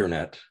the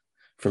internet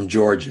from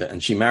Georgia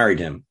and she married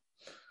him.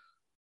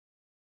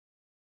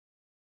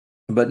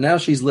 But now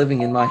she's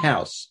living in my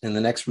house in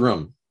the next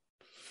room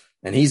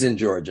and he's in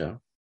Georgia.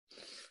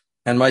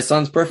 And my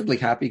son's perfectly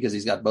happy because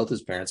he's got both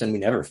his parents and we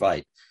never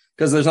fight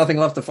because there's nothing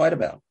left to fight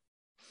about.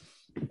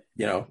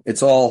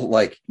 It's all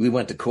like we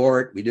went to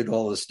court. We did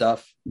all this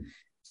stuff.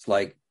 It's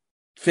like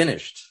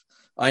finished.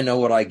 I know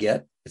what I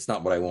get. It's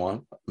not what I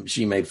want.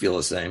 She may feel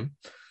the same,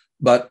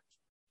 but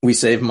we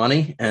save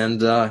money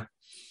and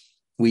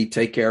we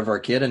take care of our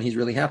kid and he's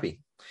really happy.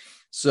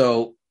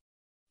 So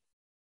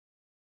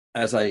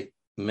as I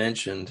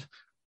mentioned,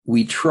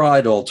 we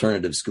tried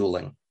alternative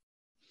schooling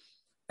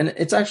and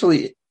it's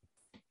actually,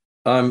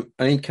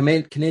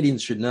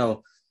 Canadians should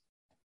know,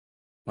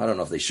 I don't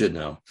know if they should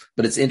know,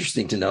 but it's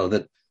interesting to know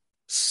that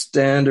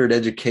standard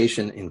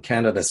education in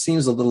Canada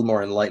seems a little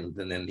more enlightened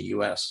than in the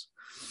US.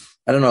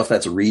 I don't know if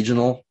that's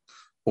regional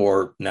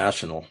or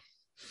national,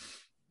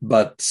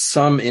 but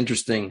some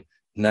interesting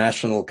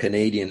national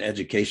Canadian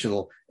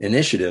educational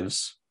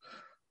initiatives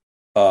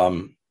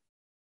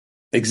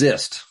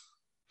exist.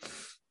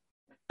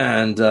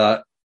 And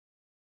I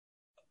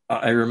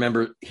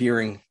remember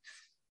hearing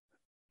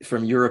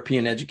from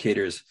European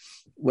educators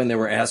when they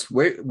were asked,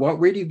 where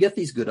do you get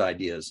these good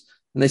ideas?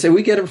 And they say,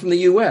 we get them from the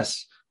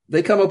US.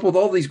 They come up with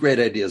all these great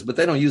ideas, but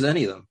they don't use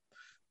any of them.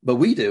 But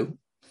we do.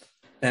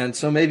 And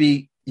so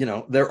maybe,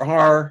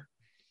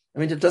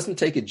 it doesn't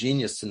take a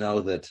genius to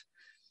know that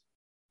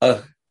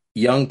a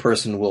young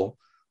person will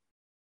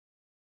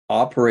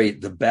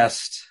operate the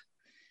best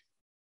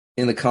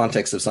in the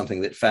context of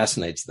something that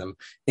fascinates them,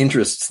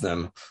 interests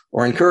them,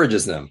 or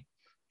encourages them.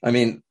 I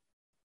mean,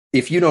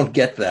 if you don't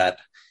get that,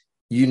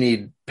 you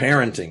need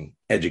parenting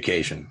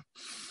education.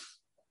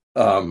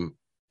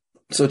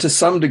 So to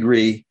some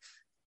degree,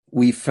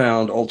 we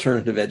found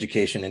alternative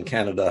education in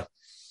Canada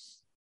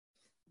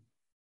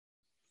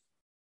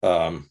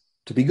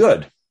to be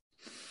good,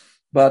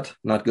 but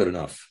not good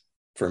enough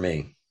for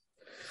me.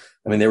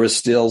 I mean, there was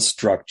still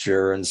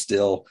structure and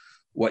still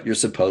what you're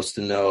supposed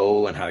to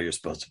know and how you're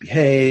supposed to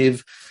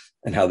behave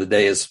and how the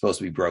day is supposed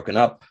to be broken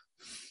up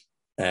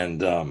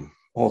and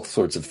all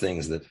sorts of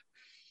things that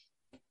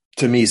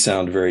to me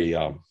sound very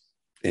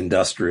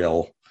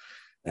industrial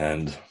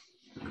and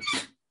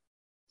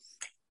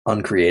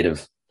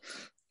uncreative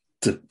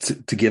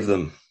to give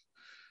them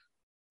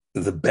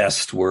the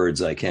best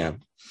words I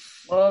can.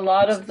 Well, a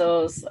lot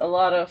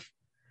of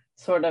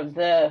sort of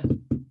the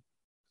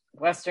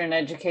Western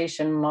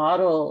education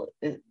model,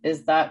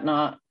 is that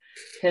not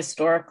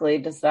historically,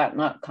 does that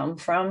not come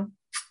from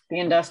the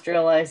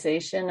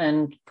industrialization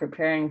and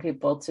preparing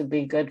people to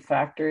be good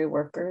factory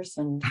workers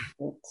and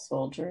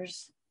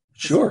soldiers?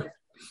 Sure.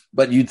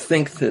 But you'd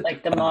think that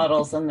like the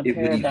models and the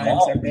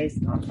paradigms are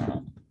based on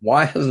that.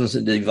 Why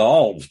hasn't it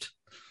evolved?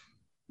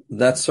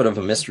 That's sort of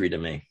a mystery to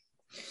me.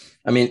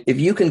 I mean, if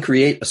you can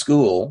create a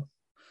school,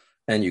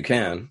 and you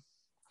can,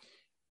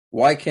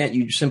 why can't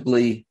you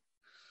simply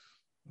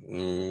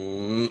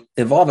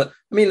evolve it?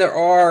 I mean, there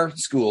are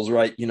schools,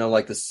 right?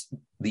 Like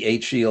the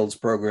Eight Shields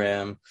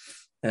program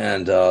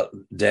and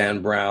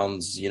Dan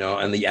Brown's,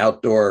 and the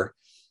outdoor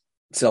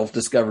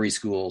self-discovery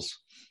schools.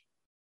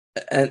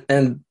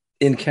 And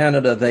in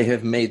Canada, they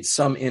have made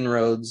some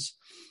inroads.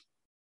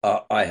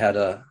 I had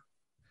a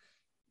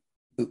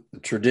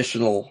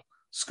traditional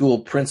school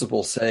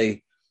principal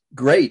say,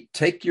 great,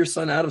 take your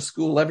son out of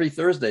school every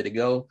Thursday to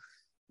go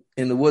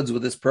in the woods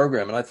with this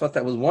program. And I thought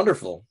that was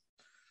wonderful.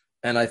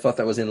 And I thought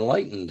that was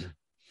enlightened.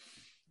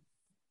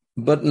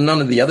 But none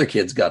of the other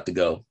kids got to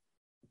go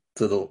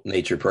to the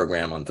nature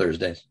program on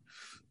Thursdays.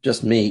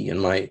 Just me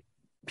and my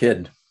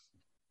kid.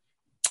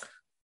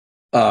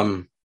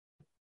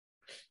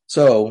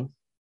 So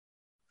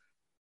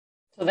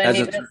then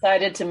you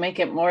decided to make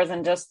it more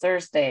than just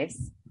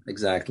Thursdays.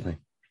 Exactly.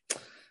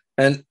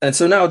 And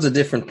so now it's a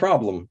different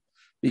problem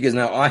because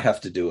now I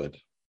have to do it.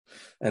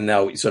 And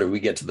now we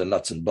get to the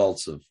nuts and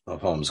bolts of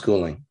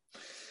homeschooling.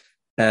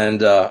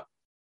 And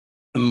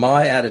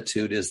my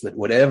attitude is that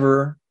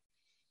whatever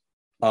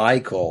I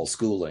call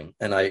schooling,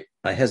 and I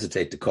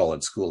hesitate to call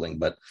it schooling,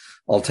 but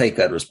I'll take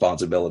that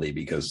responsibility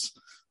because,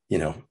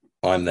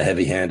 I'm the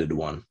heavy-handed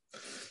one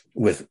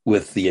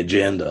with the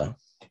agenda.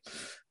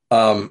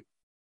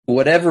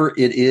 Whatever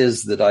it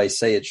is that I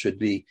say it should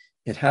be,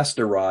 it has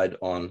to ride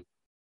on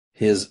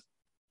his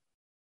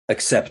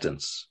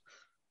acceptance.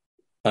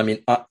 I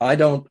mean,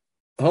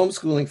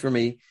 homeschooling for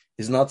me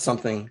is not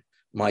something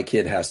my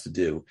kid has to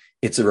do.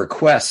 It's a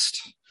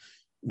request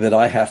that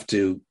I have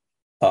to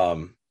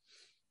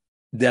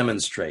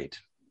demonstrate.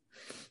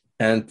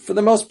 And for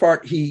the most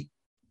part, he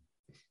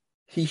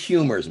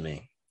humors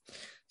me.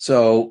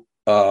 So,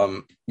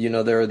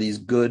 there are these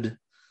good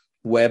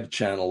web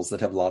channels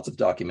that have lots of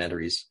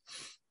documentaries.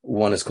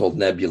 One is called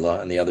Nebula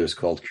and the other is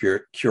called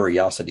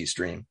Curiosity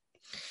Stream.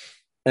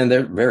 And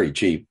they're very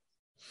cheap.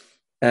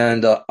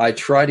 And I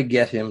try to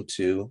get him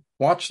to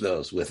watch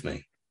those with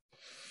me.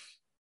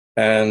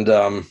 And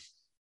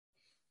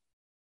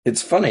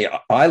it's funny.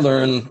 I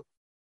learn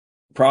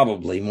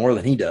probably more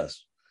than he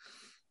does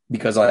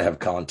because I have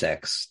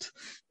context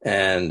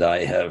and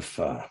I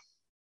have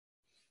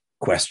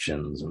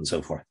questions and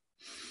so forth.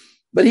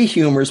 But he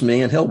humors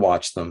me and he'll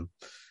watch them.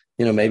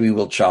 Maybe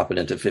we'll chop it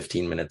into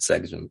 15-minute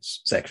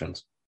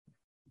sections.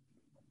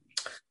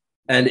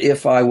 And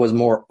if I was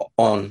more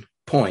on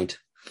point,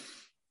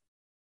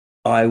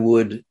 I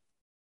would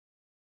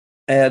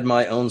add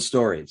my own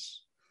stories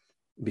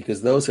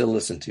because those he'll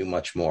listen to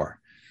much more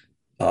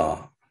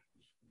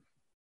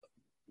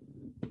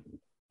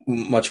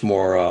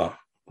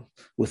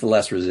with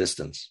less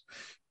resistance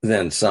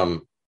than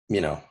some,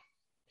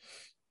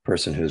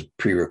 person who's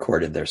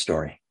pre-recorded their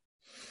story.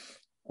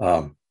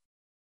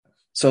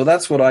 So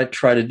that's what I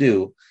try to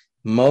do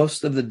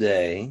most of the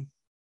day.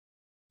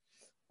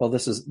 Well,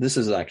 this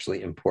is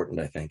actually important,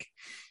 I think.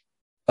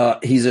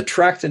 He's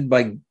attracted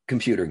by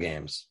computer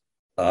games.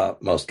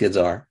 Most kids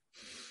are.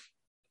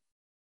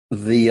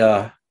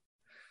 The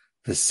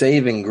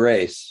saving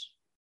grace,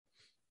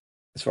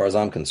 as far as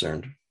I'm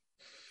concerned,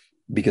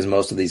 because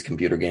most of these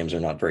computer games are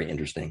not very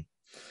interesting.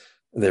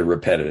 They're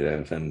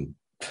repetitive and,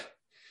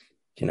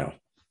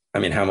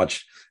 how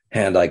much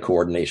hand-eye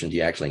coordination do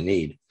you actually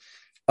need?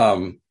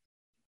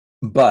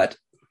 But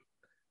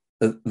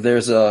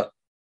there's a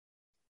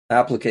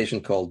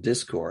application called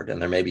Discord, and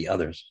there may be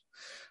others,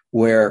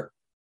 where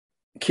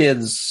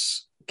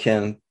kids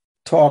can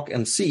talk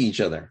and see each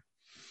other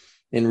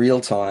in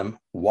real time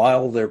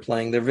while they're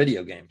playing their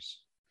video games.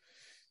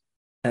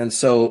 And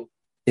so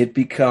it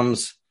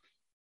becomes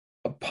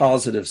a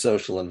positive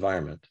social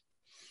environment.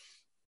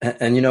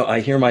 And you know,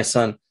 I hear my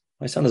son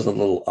is a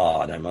little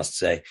odd, I must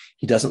say.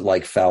 He doesn't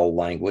like foul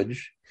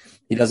language.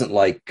 He doesn't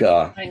like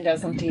Mine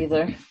doesn't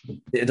either.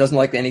 it doesn't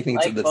like anything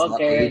Like that's not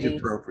age vulgarity.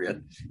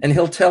 appropriate. And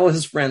he'll tell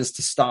his friends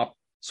to stop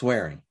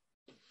swearing.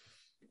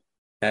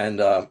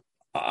 And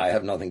I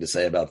have nothing to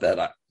say about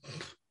that.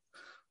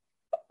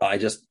 I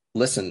just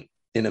listen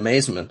in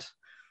amazement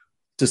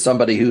to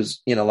somebody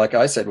who's, you know, like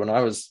I said, when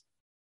I was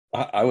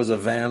a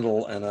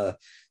vandal and a,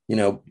 you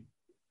know,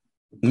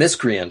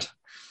 miscreant.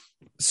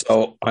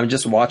 So I'm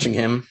just watching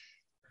him.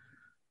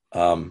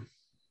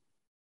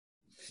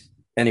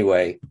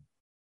 Anyway,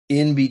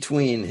 in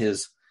between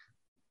his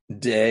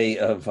day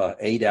of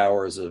 8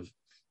 hours of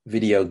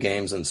video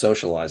games and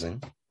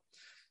socializing,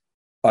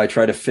 I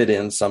try to fit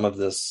in some of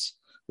this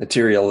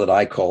material that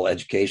I call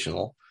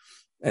educational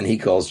and he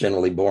calls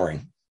generally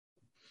boring,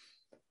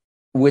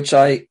 which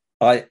I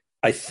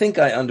think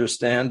I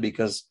understand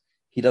because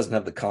he doesn't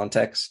have the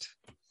context.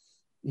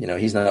 You know,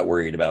 he's not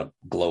worried about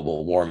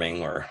global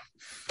warming or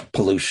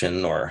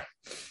pollution or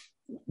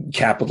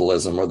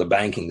capitalism or the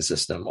banking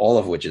system, all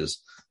of which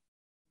is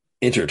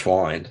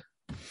intertwined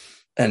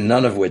and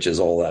none of which is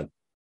all that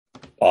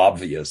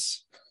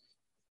obvious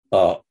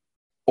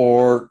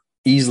or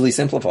easily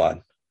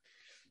simplified.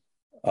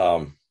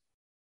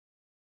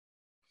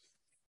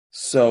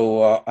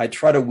 So I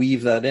try to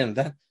weave that in.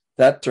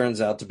 That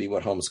turns out to be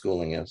what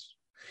homeschooling is.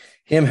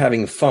 Him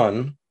having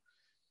fun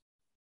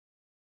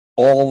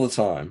all the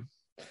time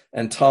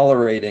and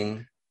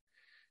tolerating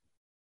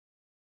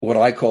what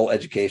I call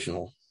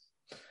educational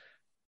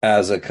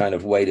as a kind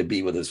of way to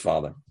be with his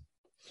father.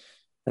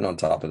 And on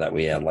top of that,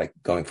 we had like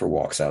going for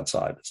walks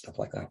outside and stuff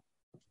like that.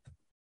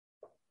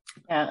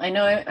 Yeah, I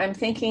know. I'm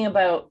thinking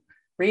about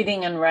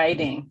reading and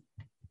writing.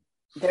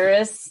 There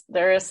is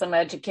some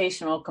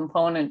educational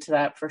component to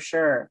that for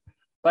sure,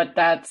 but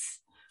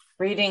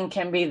reading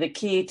can be the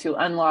key to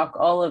unlock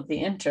all of the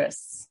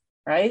interests,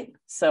 right?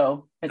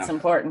 So it's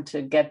important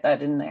to get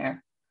that in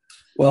there.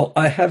 Well,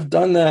 I have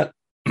done that.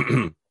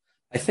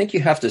 I think you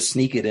have to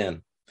sneak it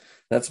in.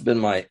 That's been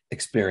my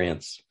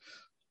experience.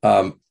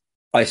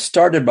 I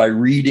started by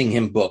reading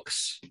him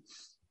books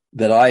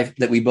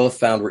that we both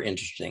found were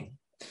interesting,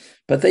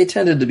 but they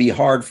tended to be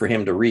hard for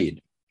him to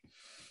read,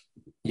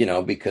 you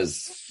know,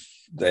 because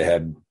they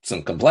had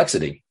some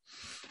complexity.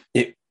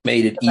 It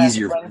made it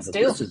easier for him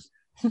to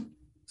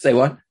say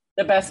what?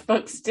 The best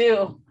books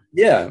do.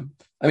 Yeah.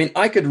 I mean,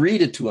 I could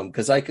read it to him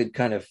because I could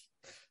kind of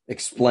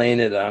explain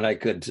it and I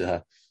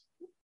could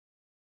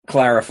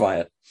clarify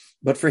it.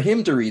 But for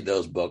him to read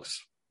those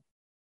books,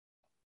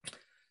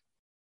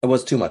 it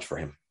was too much for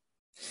him.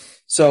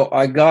 So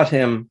I got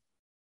him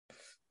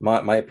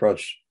my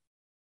approach.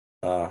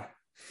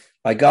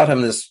 I got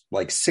him this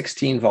like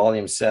 16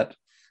 volume set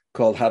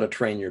called How to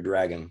Train Your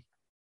Dragon,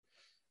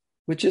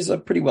 which is a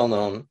pretty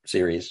well-known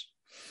series.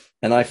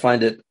 And I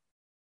find it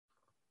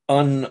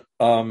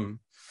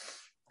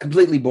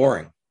completely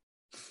boring.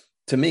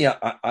 To me,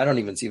 I don't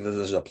even see that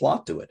there's a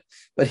plot to it,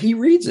 but he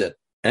reads it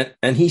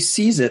and he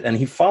sees it and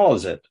he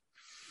follows it.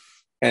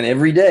 And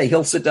every day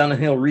he'll sit down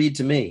and he'll read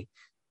to me.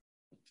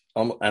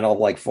 And I'll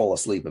like fall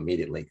asleep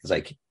immediately because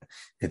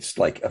it's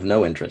like of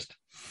no interest.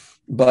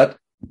 But,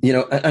 you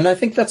know, and I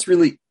think that's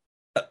really,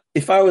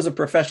 if I was a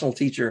professional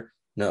teacher,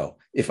 no.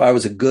 If I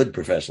was a good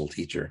professional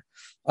teacher,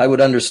 I would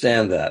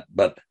understand that,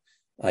 but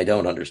I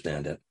don't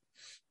understand it.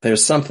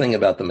 There's something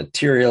about the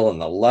material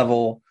and the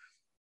level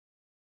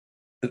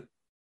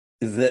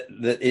that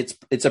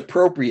it's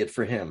appropriate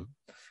for him.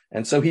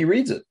 And so he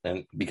reads it.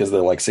 And because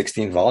they're like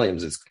 16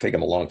 volumes, it's taken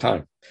him a long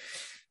time.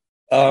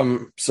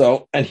 And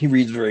he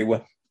reads very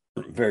well.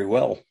 Very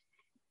well.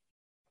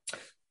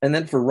 And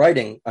then for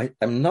writing,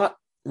 I'm not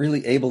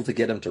really able to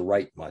get him to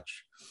write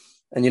much.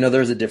 And, you know,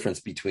 there's a difference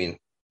between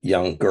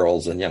young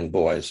girls and young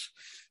boys,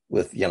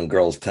 with young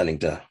girls tending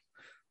to,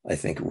 I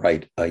think,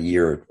 write a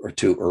year or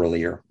two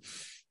earlier.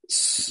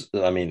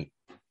 I mean,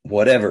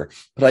 whatever.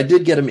 But I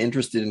did get him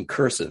interested in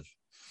cursive.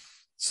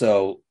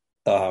 So,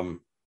 and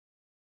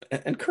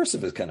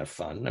cursive is kind of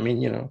fun. I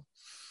mean, you know,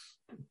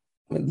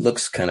 it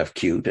looks kind of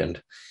cute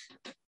and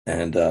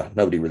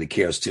nobody really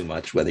cares too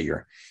much whether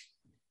your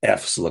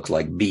F's look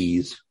like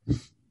B's.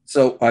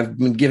 So I've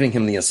been giving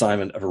him the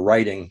assignment of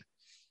writing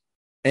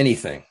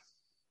anything,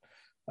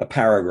 a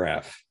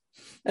paragraph,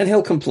 and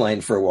he'll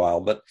complain for a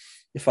while, but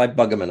if I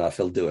bug him enough,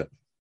 he'll do it.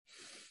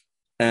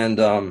 And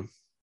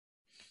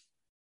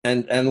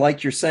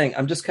like you're saying,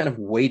 I'm just kind of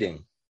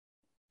waiting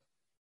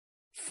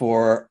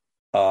for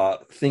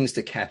things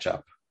to catch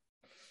up.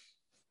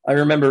 I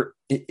remember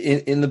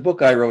in the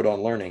book I wrote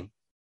on learning,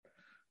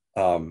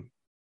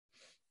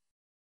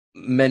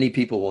 many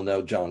people will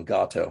know John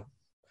Gatto.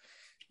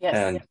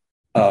 Yes.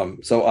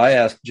 And so I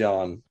asked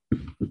John,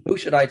 who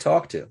should I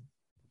talk to?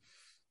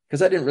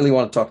 Because I didn't really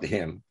want to talk to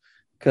him,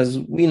 because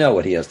we know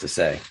what he has to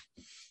say.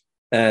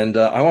 And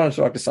I wanted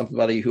to talk to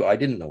somebody who I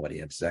didn't know what he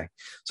had to say.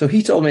 So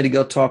he told me to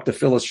go talk to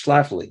Phyllis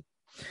Schlafly,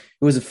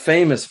 who was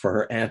famous for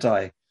her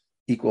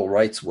anti-equal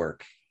rights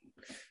work.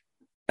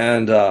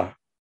 And a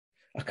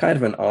kind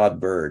of an odd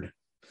bird,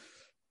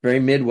 very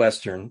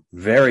Midwestern,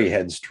 very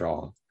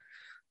headstrong,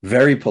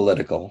 very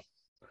political,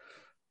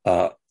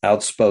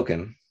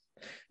 outspoken.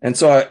 And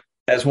so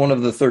as one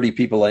of the 30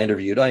 people I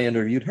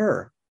interviewed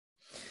her.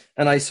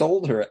 And I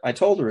told her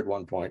at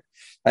one point,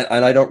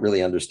 and I don't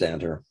really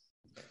understand her.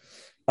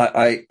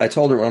 I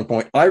told her at one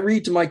point, I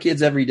read to my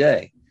kids every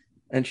day.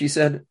 And she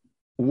said,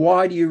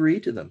 why do you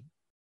read to them?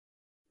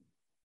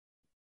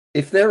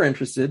 If they're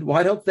interested,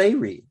 why don't they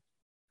read?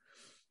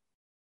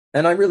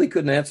 And I really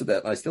couldn't answer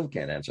that. I still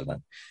can't answer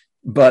that.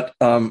 But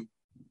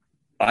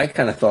I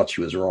kind of thought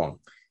she was wrong,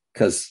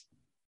 because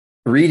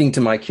reading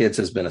to my kids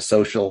has been a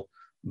social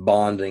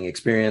bonding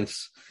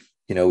experience.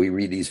 You know, we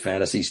read these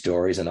fantasy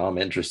stories and I'm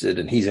interested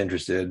and he's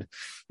interested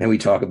and we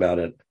talk about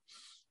it.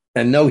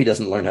 And no, he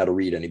doesn't learn how to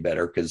read any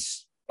better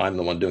because I'm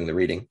the one doing the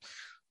reading.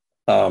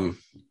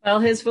 Well,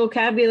 his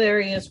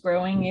vocabulary is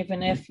growing,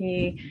 even if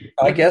he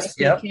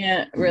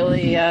can't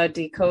really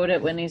decode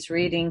it when he's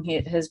reading.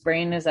 His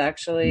brain is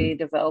actually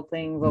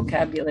developing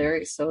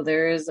vocabulary, so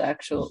there is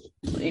actual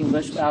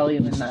English value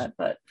in that.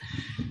 But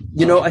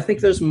I think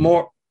there's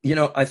more.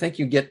 I think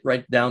you get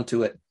right down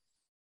to it.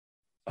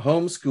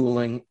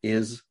 Homeschooling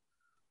is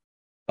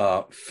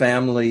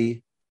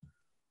family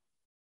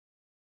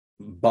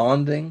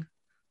bonding.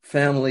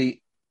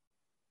 Family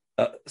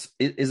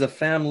is a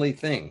family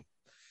thing.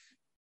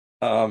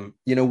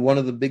 One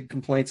of the big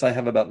complaints I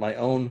have about my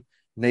own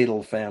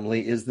natal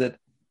family is that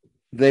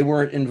they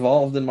weren't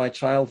involved in my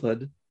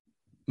childhood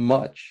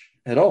much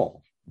at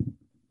all.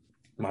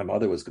 My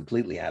mother was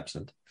completely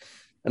absent.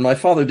 And my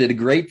father did a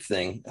great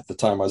thing at the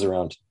time I was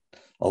around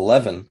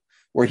 11,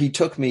 where he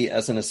took me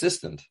as an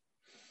assistant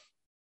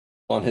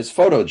on his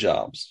photo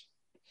jobs.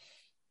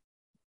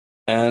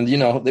 And,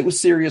 it was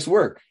serious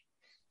work.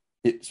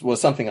 It was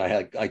something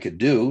I could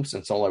do,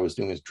 since all I was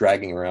doing was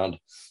dragging around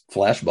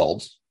flash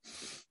bulbs.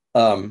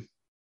 But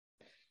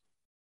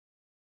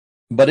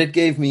it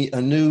gave me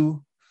a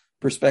new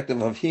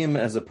perspective of him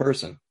as a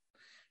person,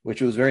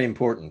 which was very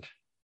important,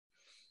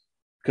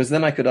 because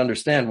then I could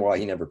understand why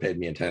he never paid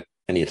me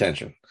any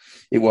attention.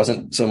 It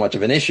wasn't so much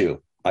of an issue.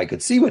 I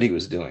could see what he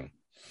was doing,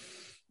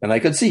 and I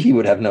could see he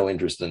would have no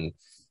interest in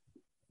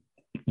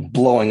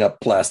blowing up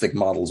plastic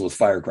models with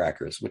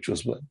firecrackers, which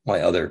was what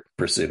my other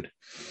pursuit.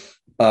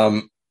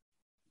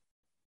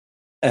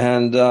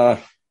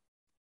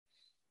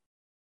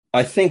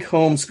 I think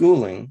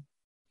homeschooling,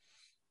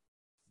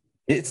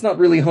 it's not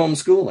really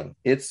homeschooling.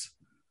 It's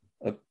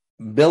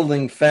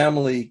building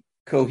family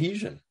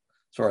cohesion,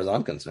 as far as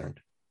I'm concerned.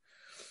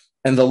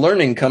 And the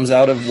learning comes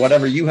out of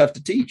whatever you have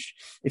to teach.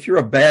 If you're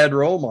a bad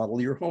role model,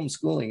 your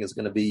homeschooling is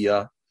going to be,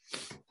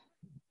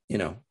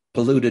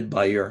 polluted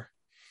by your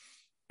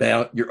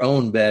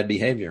own bad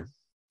behavior.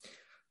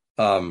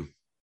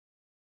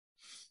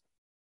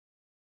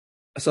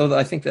 So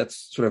I think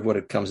that's sort of what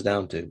it comes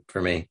down to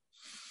for me.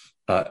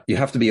 You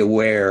have to be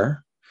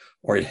aware,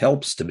 or it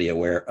helps to be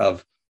aware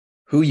of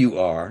who you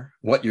are,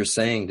 what you're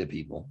saying to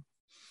people,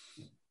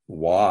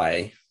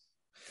 why.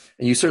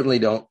 And you certainly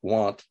don't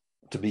want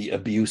to be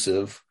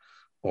abusive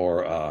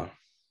or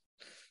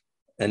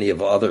any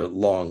of other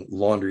long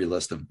laundry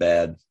list of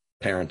bad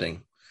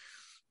parenting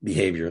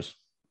behaviors.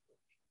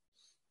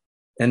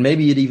 And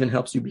maybe it even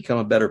helps you become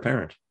a better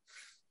parent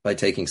by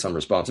taking some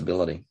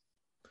responsibility.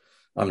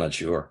 I'm not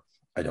sure.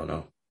 I don't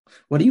know.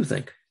 What do you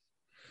think?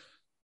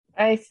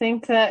 I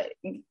think that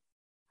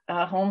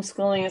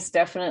homeschooling is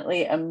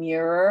definitely a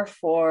mirror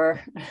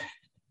for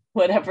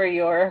whatever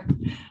your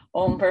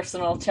own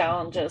personal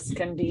challenges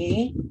can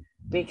be,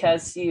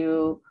 because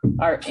you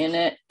are in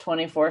it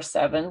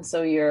 24/7.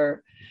 So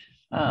you're,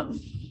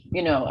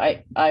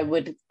 I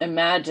would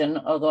imagine,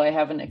 although I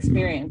haven't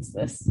experienced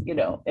this,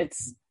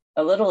 it's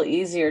a little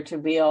easier to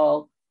be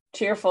all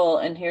cheerful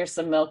and here's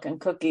some milk and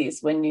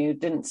cookies when you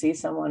didn't see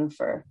someone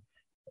for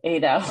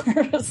 8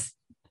 hours.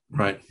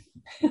 Right.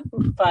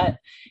 But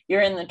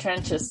you're in the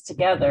trenches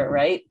together,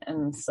 right?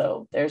 And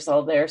so there's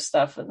all their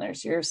stuff and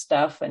there's your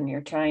stuff, and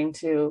you're trying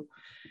to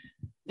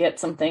get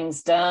some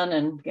things done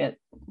and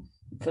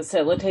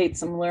facilitate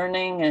some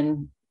learning.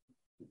 And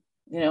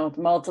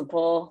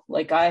multiple,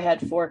 like I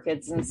had 4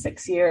 kids in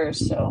 6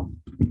 years, so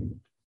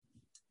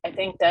I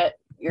think that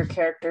your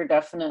character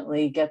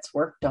definitely gets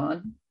worked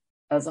on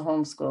as a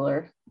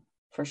homeschooler,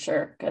 for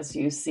sure, because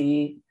you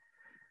see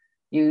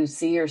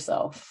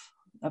yourself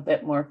a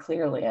bit more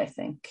clearly, I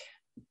think,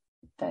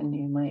 than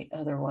you might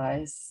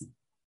otherwise.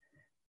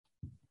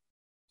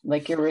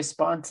 Like your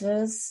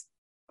responses,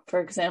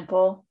 for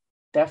example,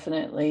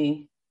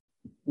 definitely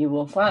you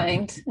will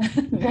find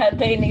that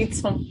they need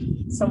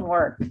some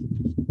work.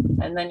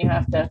 And then you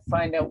have to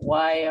find out,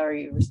 why are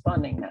you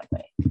responding that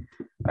way?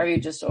 Are you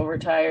just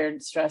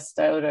overtired, stressed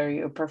out? Are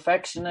you a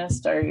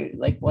perfectionist? Are you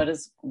like,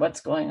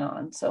 what's going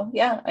on? So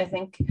yeah, I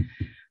think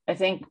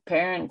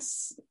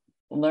parents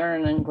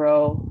learn and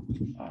grow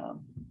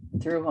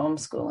through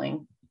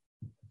homeschooling,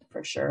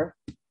 for sure.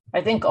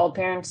 I think all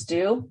parents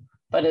do,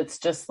 but it's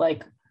just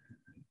parenting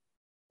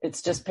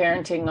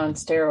on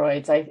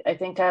steroids. I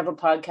think I have a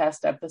podcast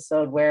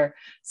episode where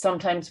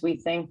sometimes we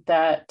think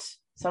that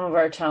some of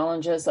our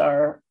challenges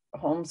are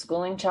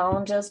homeschooling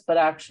challenges, but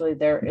actually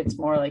it's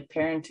more like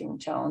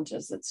parenting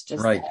challenges. It's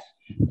just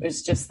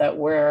that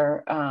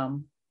we're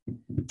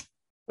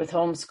with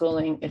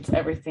homeschooling,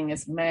 everything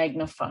is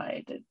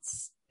magnified.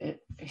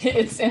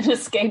 It's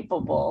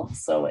inescapable.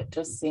 So it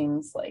just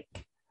seems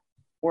like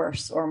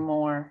worse or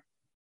more.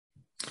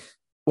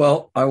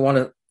 Well, I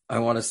want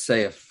to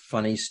say a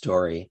funny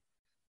story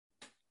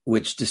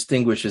which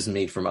distinguishes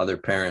me from other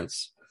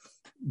parents,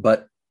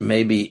 but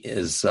maybe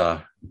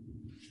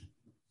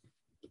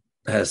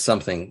has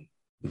something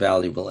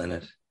valuable in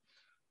it.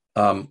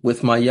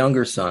 With my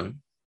younger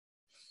son,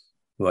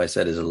 who I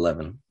said is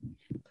 11,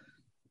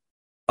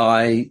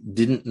 I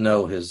didn't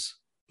know his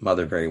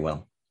mother very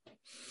well.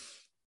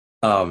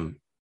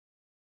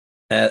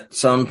 At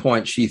some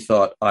point, she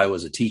thought I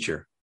was a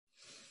teacher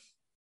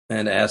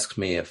and asked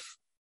me if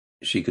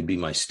she could be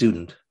my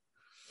student.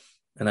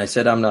 And I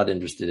said, I'm not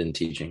interested in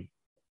teaching.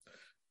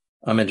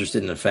 I'm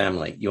interested in a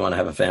family. You want to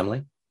have a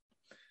family?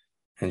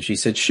 And she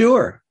said,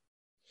 sure.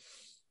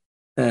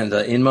 And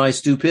in my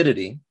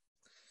stupidity,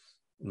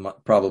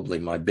 probably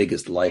my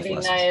biggest life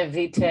lesson.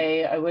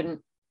 Naivete, I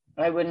wouldn't.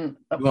 You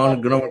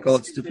want to call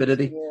it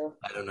stupidity?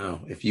 I don't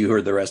know. If you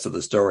heard the rest of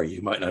the story,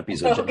 you might not be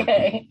so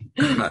okay.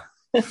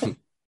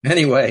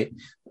 Anyway,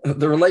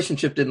 the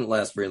relationship didn't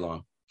last very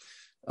long,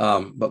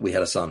 but we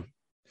had a son.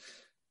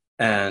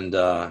 And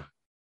what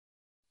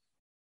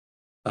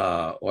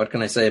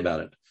can I say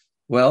about it?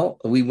 Well,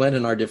 we went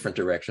in our different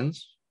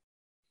directions.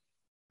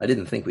 I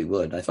didn't think we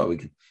would. I thought we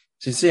could.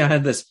 So you see, I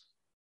had this.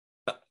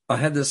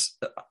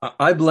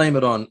 I blame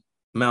it on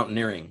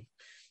mountaineering,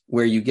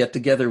 where you get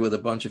together with a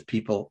bunch of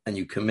people and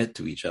you commit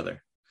to each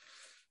other,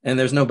 and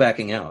there's no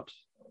backing out.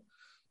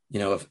 You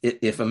know,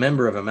 if a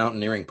member of a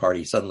mountaineering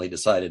party suddenly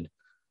decided,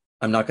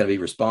 I'm not going to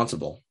be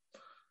responsible,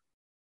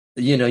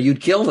 you know, you'd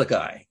kill the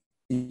guy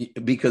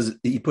because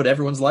he put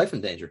everyone's life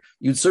in danger.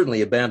 You'd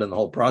certainly abandon the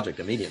whole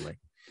project immediately.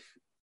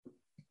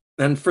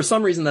 And for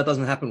some reason, that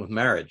doesn't happen with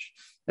marriage.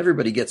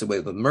 Everybody gets away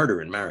with murder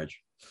in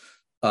marriage,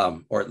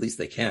 or at least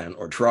they can,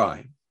 or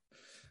try.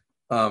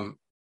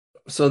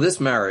 So this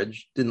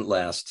marriage didn't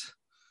last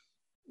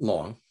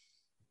long.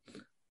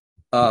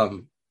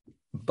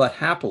 But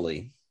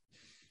happily,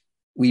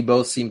 we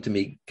both seem to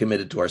be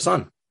committed to our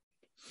son.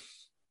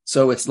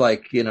 So it's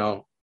like, you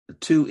know,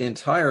 two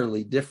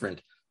entirely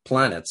different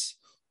planets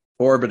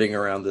orbiting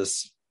around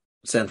this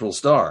central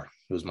star,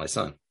 who's my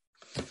son.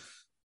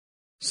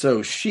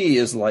 So she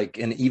is like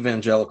an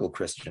evangelical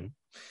Christian,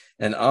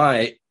 and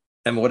I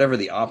am whatever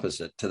the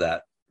opposite to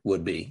that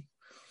would be.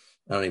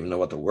 I don't even know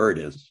what the word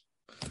is.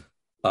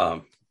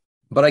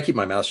 But I keep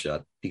my mouth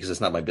shut because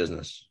it's not my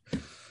business.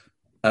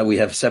 We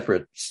have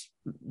separate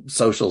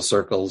social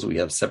circles. We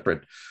have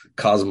separate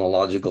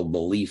cosmological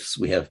beliefs.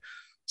 We have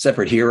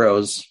separate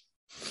heroes.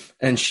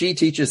 And she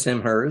teaches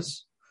him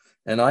hers,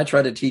 and I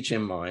try to teach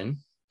him mine.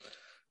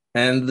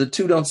 And the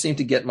two don't seem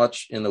to get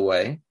much in the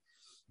way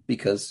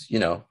because, you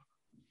know,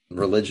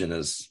 religion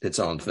is its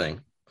own thing.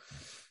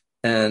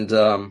 And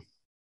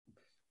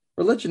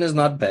religion is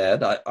not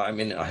bad. I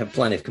mean, I have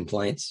plenty of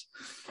complaints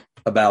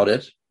about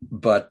it,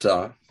 but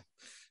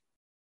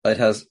it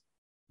has,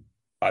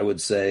 I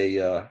would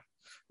say,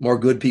 more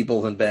good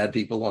people than bad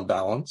people on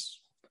balance.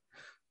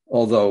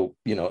 Although,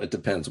 you know, it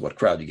depends what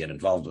crowd you get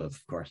involved with,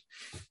 of course.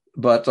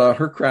 But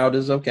her crowd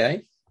is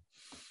okay.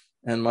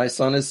 And my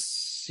son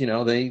is, you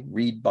know, they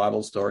read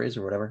Bible stories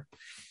or whatever.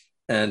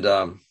 And,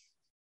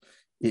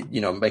 it,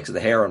 you know, makes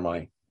the hair on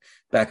my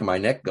back of my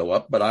neck go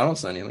up, but I don't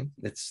say anything.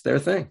 It's their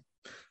thing,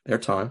 their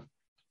time.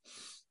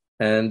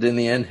 And in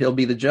the end, he'll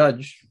be the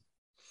judge.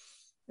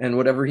 And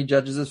whatever he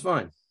judges is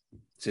fine.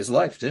 It's his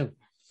life too.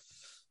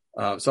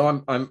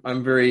 So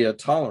I'm very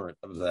tolerant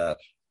of that.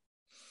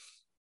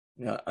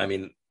 I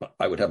mean,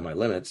 I would have my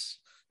limits.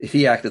 If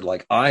he acted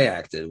like I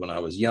acted when I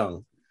was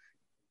young,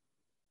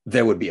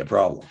 there would be a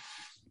problem.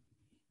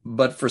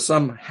 But for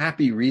some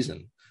happy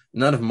reason,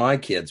 none of my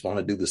kids want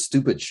to do the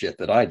stupid shit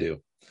that I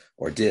do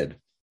or did.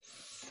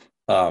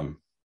 And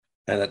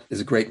that is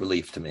a great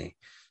relief to me.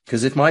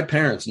 Because if my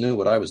parents knew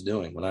what I was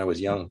doing when I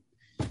was young,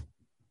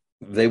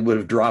 they would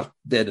have dropped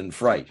dead in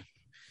fright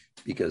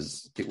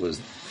because it was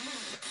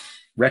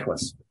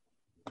reckless.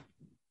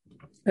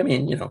 I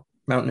mean, you know,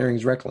 mountaineering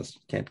is reckless.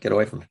 Can't get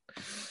away from it.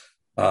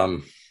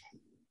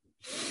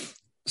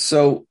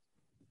 So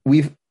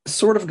we've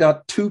sort of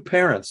got two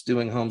parents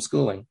doing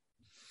homeschooling.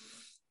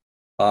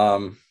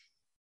 And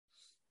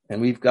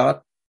we've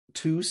got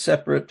two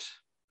separate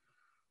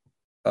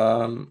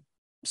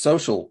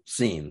social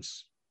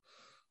scenes.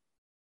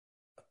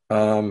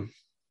 And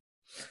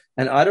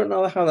I don't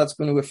know how that's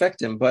going to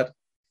affect him, but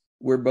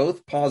we're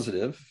both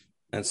positive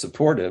and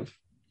supportive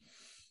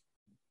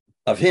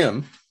of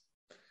him.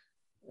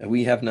 And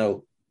we have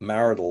no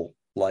marital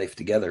life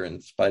together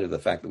in spite of the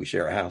fact that we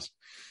share a house.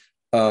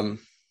 And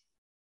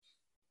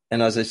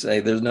as I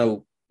say, there's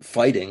no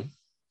fighting.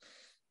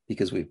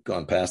 because we've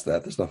gone past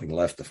that. There's nothing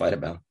left to fight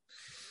about.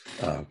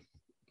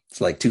 It's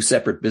like two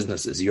separate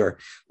businesses, your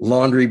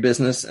laundry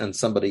business and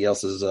somebody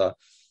else's,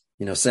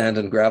 sand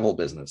and gravel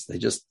business. They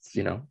just,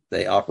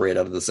 they operate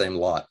out of the same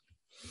lot.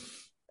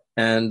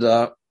 And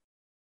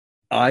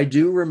I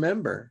do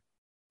remember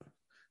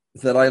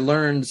that I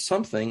learned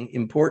something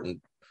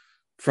important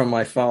from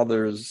my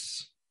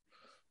father's,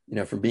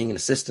 from being an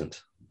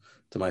assistant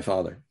to my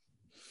father.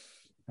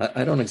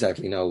 I don't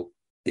exactly know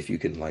if you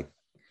can like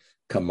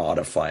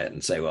commodify it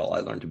and say, well, I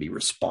learned to be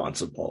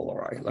responsible,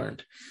 or I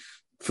learned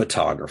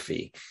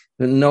photography.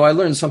 No, I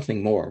learned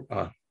something more,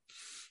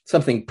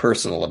 something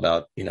personal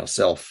about,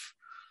 self-esteem.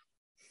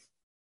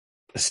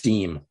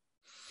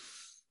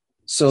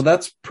 So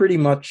that's pretty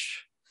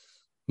much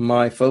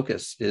my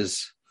focus,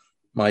 is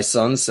my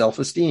son's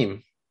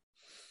self-esteem.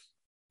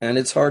 And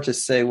it's hard to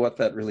say what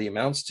that really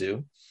amounts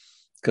to,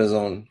 because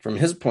from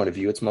his point of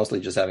view, it's mostly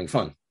just having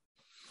fun.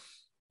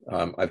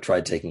 I've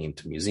tried taking him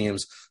to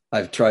museums.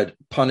 I've tried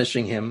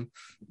punishing him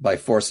by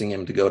forcing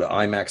him to go to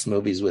IMAX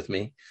movies with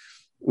me,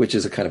 which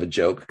is a kind of a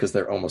joke because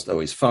they're almost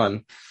always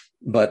fun,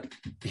 but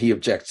he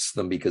objects to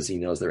them because he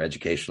knows they're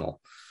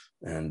educational.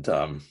 And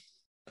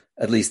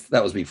at least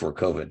that was before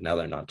COVID. Now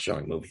they're not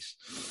showing movies.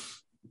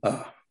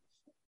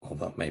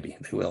 Although maybe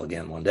they will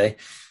again one day.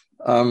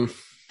 And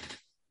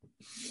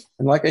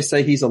like I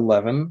say, he's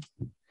 11.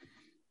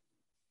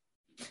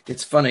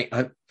 It's funny.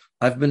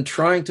 I've been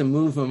trying to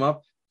move him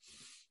up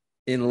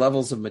in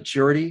levels of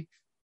maturity,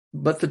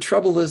 but the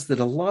trouble is that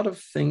a lot of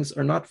things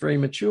are not very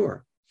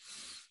mature.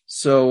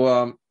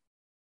 So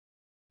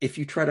if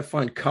you try to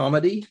find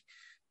comedy,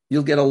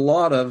 you'll get a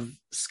lot of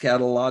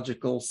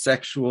scatological,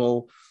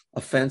 sexual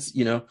offense.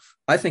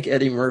 I think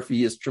Eddie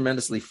Murphy is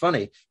tremendously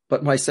funny,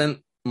 but my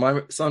son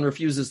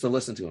refuses to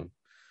listen to him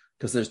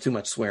because there's too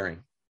much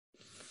swearing.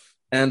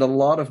 And a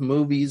lot of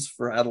movies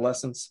for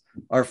adolescents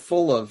are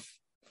full of,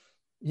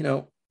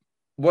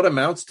 what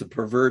amounts to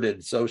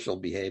perverted social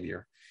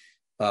behavior.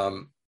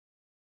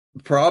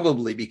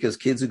 Probably because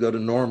kids who go to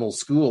normal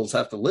schools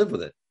have to live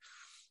with it,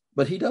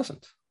 but he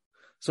doesn't.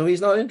 So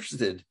he's not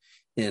interested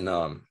in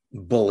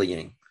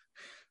bullying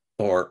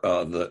or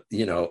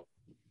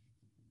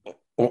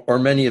or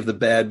many of the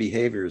bad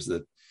behaviors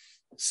that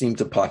seem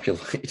to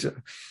populate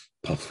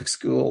public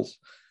schools.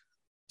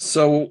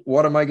 So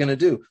what am I going to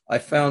do? I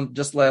found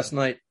just last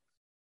night,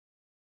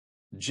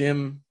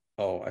 Jim,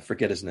 I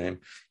forget his name.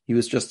 He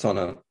was just on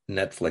a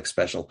Netflix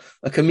special,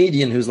 a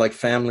comedian who's like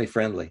family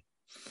friendly.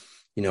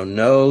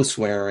 No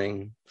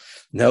swearing,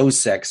 no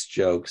sex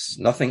jokes,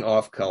 nothing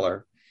off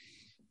color,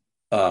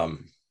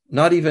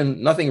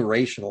 nothing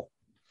racial.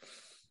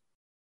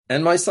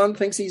 And my son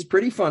thinks he's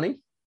pretty funny.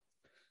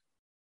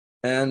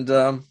 And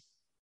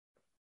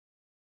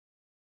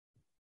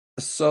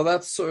so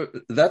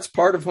that's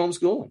part of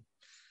homeschooling.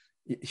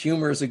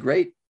 Humor is a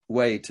great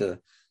way to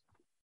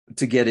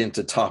get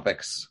into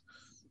topics,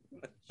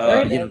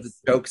 the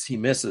jokes he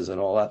misses and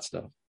all that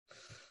stuff.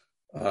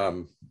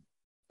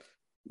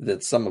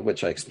 That some of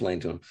which I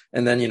explained to him.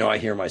 And then, I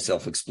hear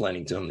myself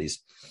explaining to him these,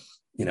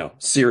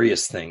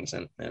 serious things,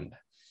 and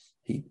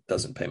he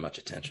doesn't pay much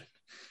attention,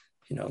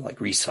 like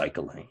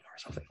recycling or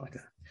something like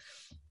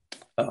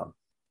that.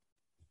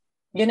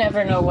 You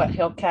never know what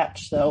he'll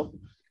catch, though.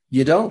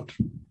 You don't.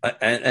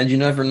 And you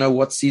never know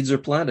what seeds are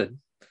planted.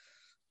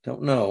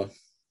 Don't know.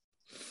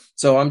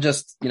 So I'm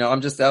just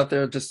out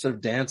there just sort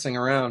of dancing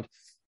around,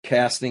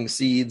 casting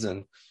seeds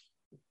and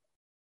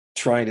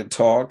trying to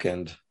talk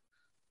and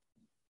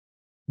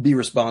be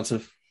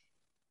responsive.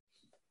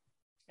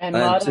 And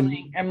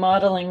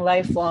modeling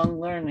lifelong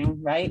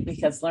learning, right?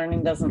 Because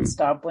learning doesn't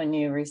stop when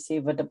you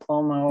receive a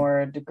diploma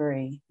or a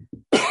degree.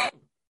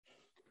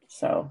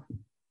 So.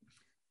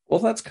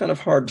 Well, that's kind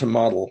of hard to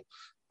model.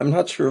 I'm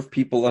not sure if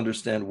people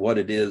understand what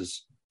it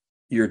is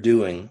you're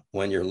doing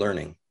when you're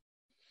learning.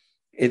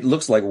 It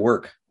looks like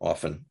work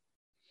often.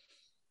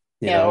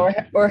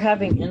 Or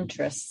having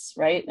interests,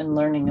 right? And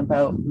learning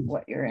about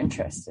what you're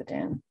interested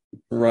in.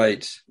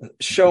 Right.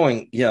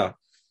 Showing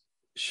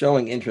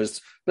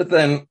interest. But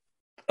then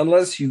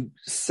unless you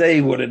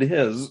say what it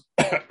is,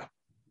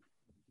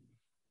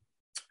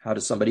 how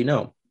does somebody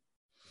know?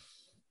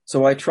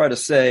 So I try to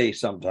say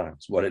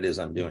sometimes what it is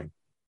I'm doing.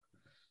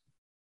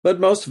 But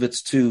most of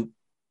it's too,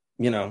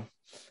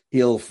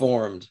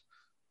 ill-formed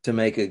to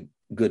make a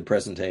good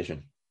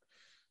presentation.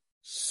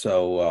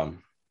 So,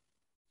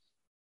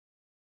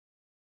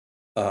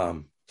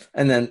 and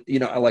then,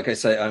 like I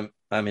say,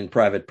 I'm in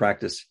private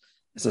practice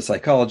as a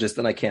psychologist,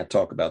 and I can't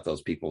talk about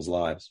those people's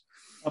lives.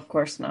 Of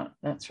course not.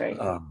 That's right.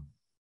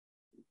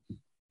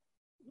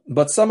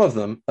 But some of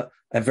them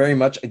are very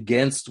much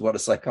against what a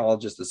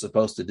psychologist is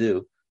supposed to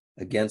do,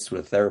 against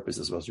what a therapist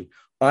is supposed to do.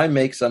 I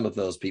make some of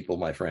those people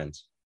my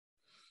friends,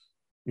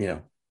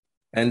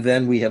 and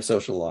then we have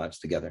social lives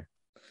together.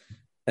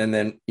 And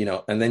then,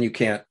 you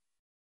can't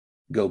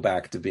go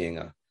back to being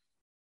a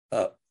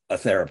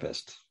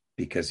therapist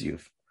because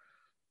you've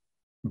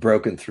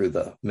broken through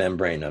the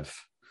membrane of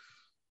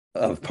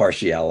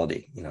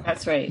partiality.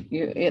 That's right.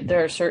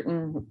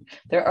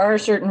 There are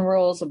certain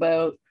rules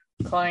about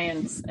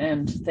clients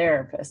and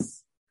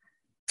therapists.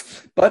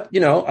 But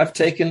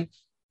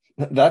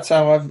that's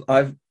how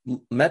I've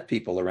met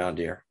people around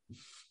here.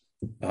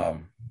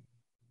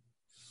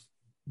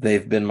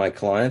 They've been my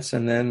clients,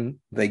 and then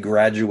they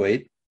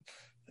graduate.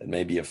 That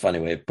may be a funny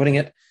way of putting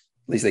it. At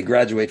least they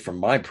graduate from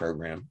my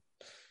program,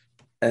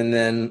 and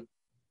then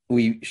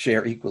we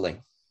share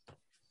equally.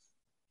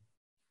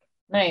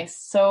 Nice.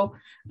 So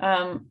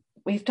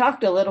we've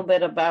talked a little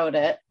bit about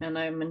it, and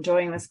I'm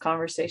enjoying this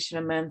conversation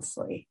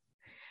immensely.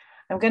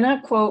 I'm going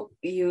to quote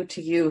you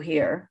to you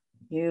here.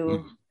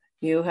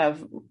 You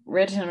have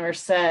written or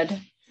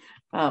said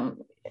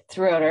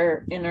throughout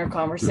our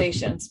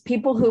conversations,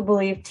 people who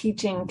believe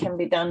teaching can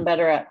be done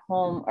better at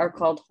home are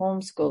called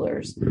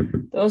homeschoolers.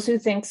 Those who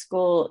think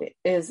school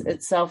is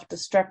itself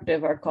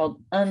destructive are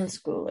called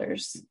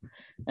unschoolers.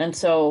 And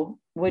so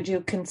would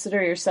you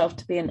consider yourself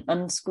to be an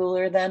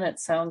unschooler then? It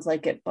sounds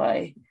like it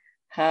by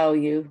how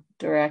you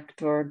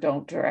direct or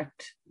don't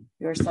direct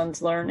your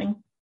son's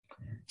learning.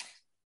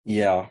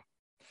 Yeah.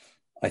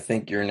 I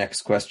think your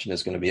next question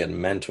is going to be on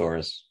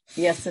mentors.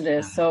 Yes, it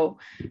is. So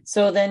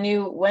then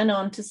you went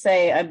on to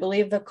say, I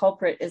believe the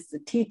culprit is the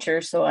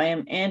teacher, so I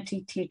am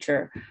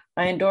anti-teacher.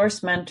 I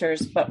endorse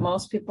mentors, but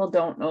most people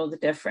don't know the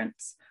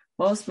difference.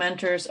 Most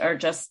mentors are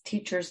just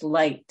teachers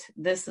light.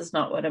 This is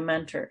not what a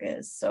mentor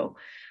is. So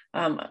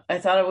I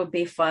thought it would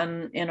be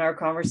fun in our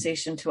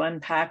conversation to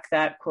unpack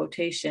that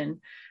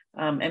quotation.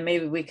 And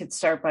maybe we could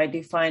start by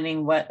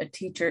defining what a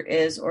teacher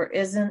is or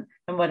isn't,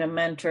 and what a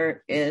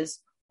mentor is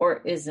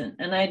or isn't.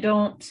 And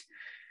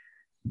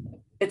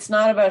it's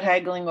not about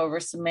haggling over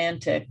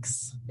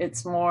semantics.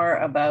 It's more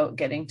about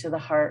getting to the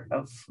heart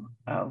of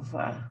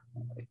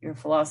your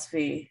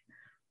philosophy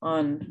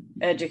on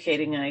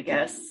educating, I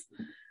guess.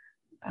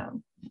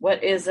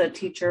 What is a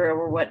teacher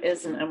or what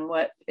isn't, and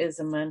what is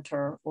a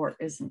mentor or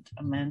isn't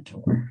a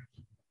mentor?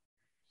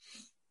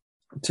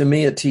 To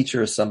me, a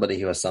teacher is somebody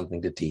who has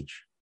something to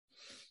teach.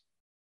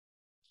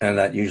 And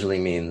that usually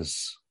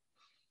means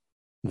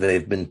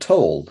they've been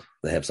told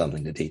they have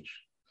something to teach,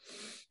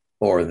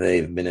 or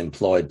they've been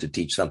employed to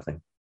teach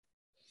something.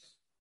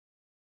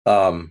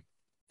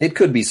 It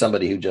could be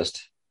somebody who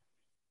just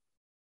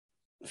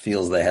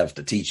feels they have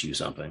to teach you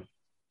something.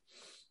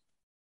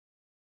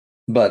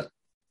 But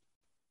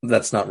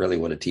that's not really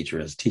what a teacher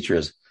is. Teacher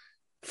is,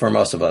 for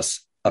most of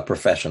us, a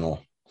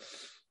professional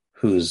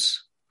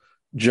whose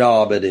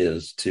job it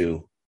is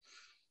to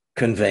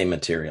convey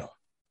material.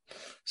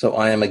 So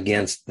I am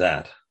against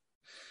that,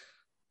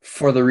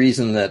 for the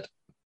reason that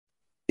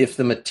if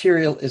the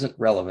material isn't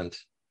relevant,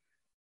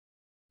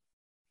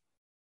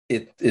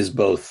 it is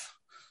both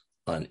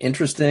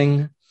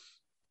uninteresting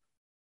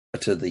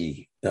to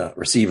the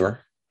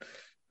receiver.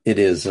 It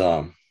is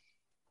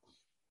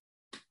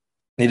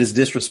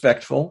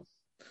disrespectful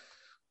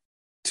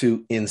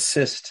to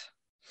insist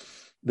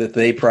that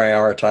they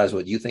prioritize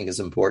what you think is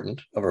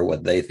important over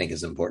what they think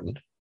is important.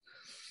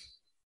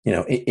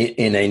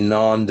 In a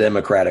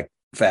non-democratic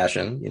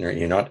fashion.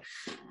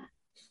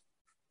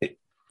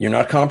 You're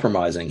not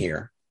compromising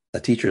here. A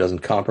teacher doesn't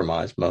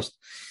compromise. Like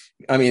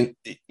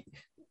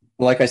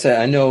I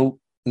said, I knew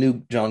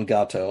John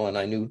Gatto, and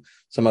I knew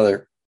some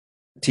other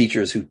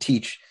teachers who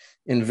teach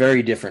in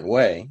very different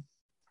way.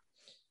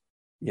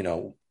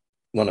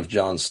 One of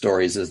John's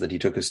stories is that he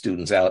took his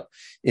students out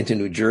into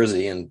New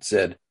Jersey and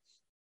said,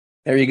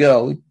 there you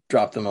go. He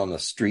dropped them on the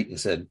street and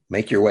said,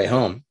 make your way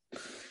home.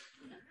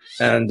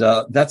 And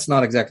that's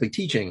not exactly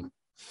teaching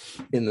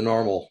in the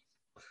normal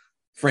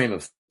frame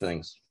of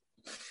things.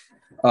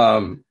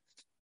 So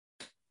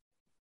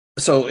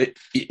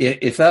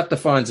if that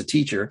defines a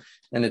teacher,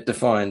 and it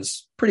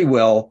defines pretty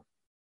well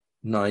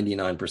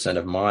 99%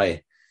 of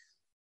my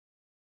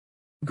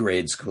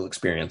grade school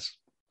experience,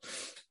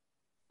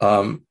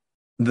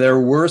 there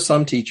were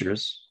some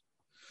teachers,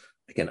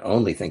 I can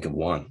only think of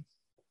one,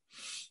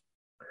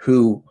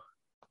 who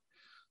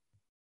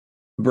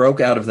broke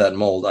out of that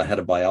mold. I had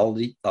a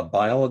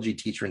biology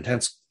teacher in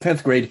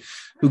 10th grade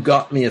who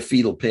got me a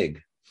fetal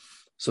pig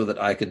so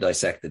that I could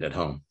dissect it at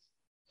home.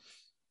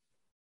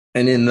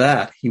 And in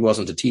that, he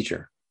wasn't a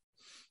teacher.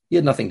 He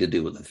had nothing to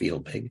do with the fetal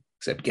pig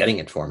except getting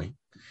it for me.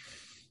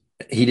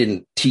 He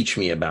didn't teach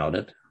me about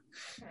it.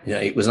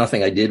 It was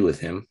nothing I did with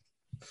him.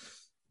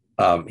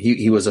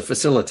 He was a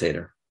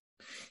facilitator.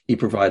 He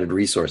provided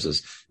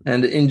resources.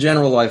 And in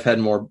general, I've had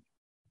more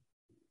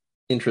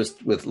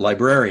interest with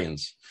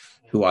librarians,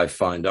 who I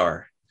find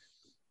are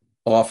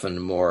often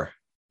more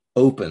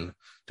open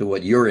to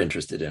what you're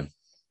interested in.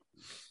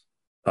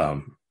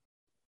 And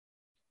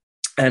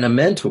a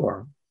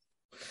mentor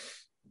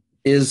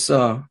is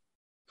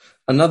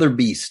another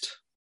beast.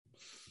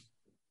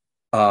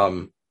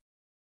 In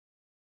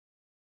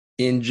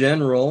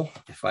general,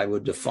 if I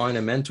would define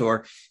a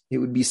mentor, it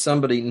would be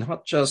somebody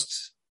not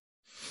just,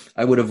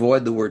 I would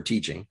avoid the word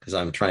teaching because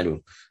I'm trying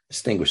to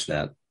distinguish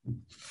that.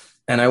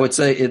 And I would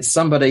say it's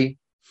somebody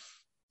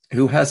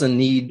who has a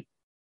need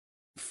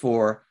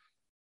for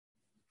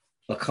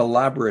a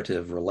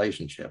collaborative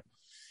relationship.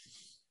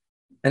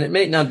 And it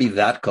may not be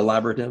that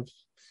collaborative.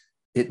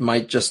 It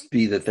might just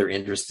be that they're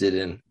interested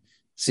in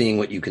seeing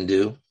what you can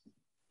do,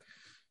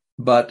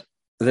 but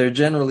they're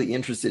generally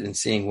interested in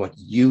seeing what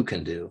you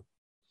can do.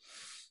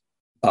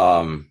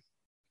 And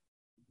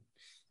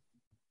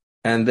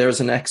there's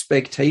an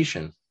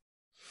expectation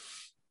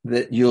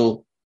that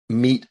you'll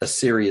meet a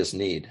serious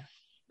need,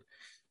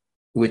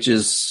 which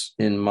is,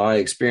 in my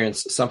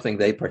experience, something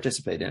they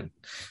participate in.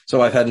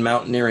 So I've had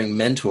mountaineering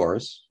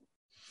mentors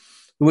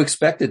who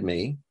expected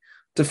me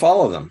to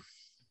follow them.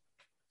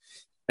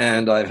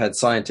 And I've had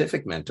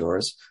scientific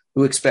mentors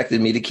who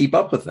expected me to keep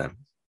up with them.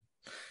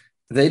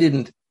 They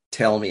didn't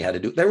tell me how to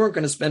do it. They weren't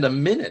going to spend a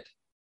minute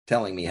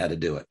telling me how to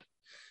do it.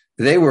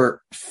 They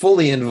were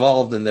fully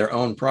involved in their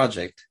own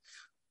project,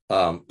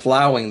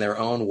 plowing their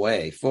own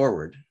way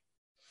forward.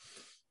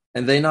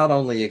 And they not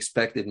only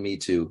expected me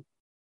to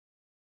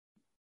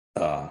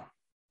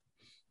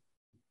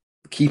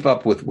keep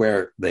up with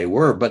where they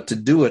were, but to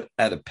do it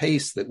at a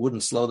pace that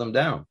wouldn't slow them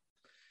down.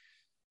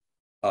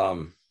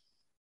 And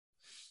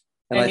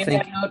I you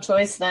think have no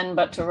choice then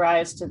but to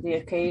rise to the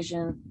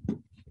occasion.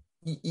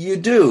 you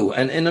do.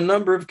 And in a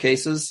number of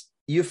cases,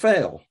 you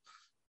fail.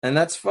 And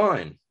that's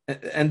fine.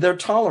 And they're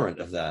tolerant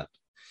of that.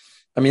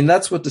 I mean,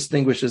 that's what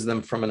distinguishes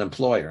them from an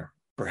employer,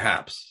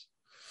 perhaps,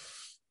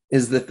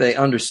 is that they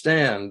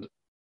understand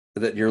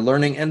that you're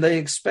learning and they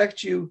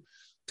expect you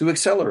to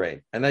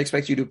accelerate and they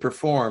expect you to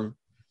perform,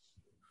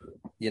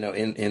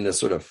 in this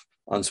sort of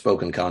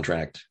unspoken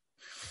contract.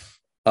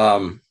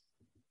 And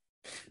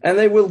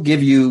they will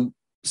give you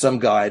some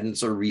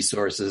guidance or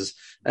resources,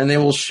 and they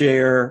will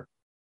share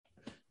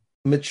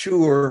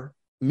mature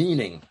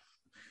meaning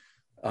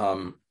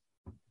and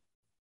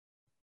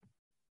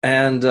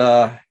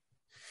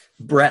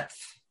breadth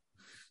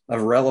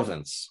of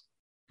relevance.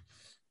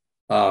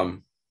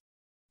 And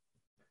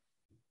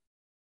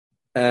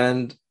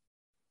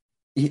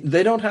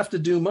they don't have to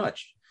do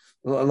much.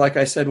 Like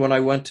I said, when I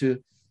went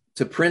to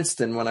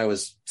Princeton when I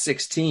was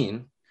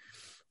 16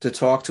 to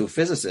talk to a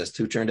physicist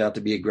who turned out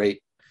to be a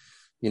great,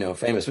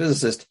 famous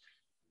physicist,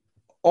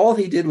 all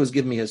he did was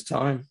give me his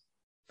time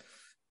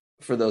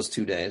for those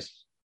 2 days.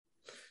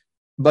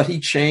 But he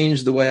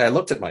changed the way I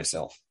looked at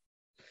myself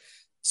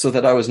so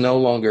that I was no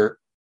longer,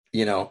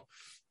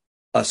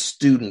 a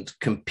student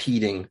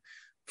competing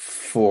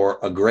for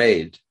a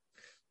grade.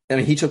 I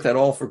mean, he took that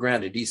all for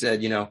granted. He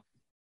said,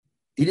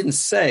 he didn't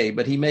say,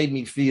 but he made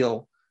me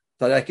feel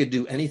that I could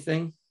do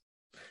anything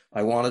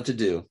I wanted to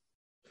do,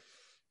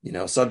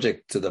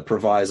 subject to the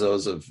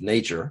provisos of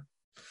nature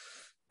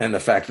and the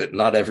fact that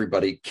not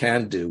everybody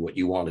can do what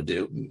you want to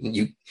do.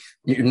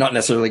 You're not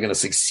necessarily going to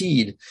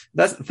succeed.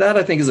 That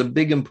I think is a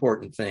big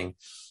important thing.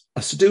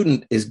 A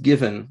student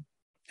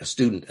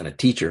and a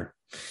teacher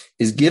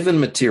is given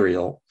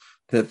material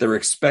that they're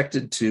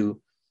expected to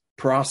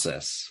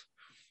process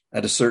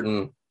at a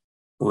certain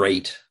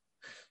rate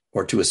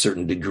or to a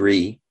certain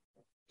degree.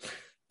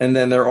 And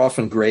then they're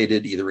often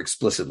graded either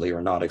explicitly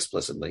or not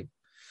explicitly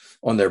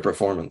on their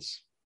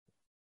performance.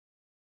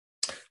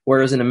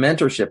 Whereas in a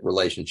mentorship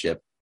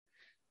relationship,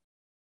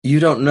 you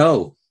don't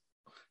know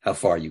how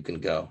far you can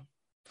go,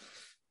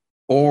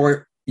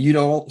 or you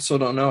also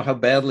don't know how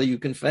badly you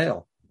can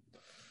fail.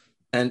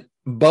 And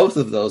both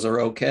of those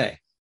are okay.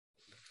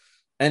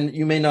 And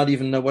you may not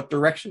even know what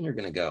direction you're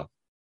going to go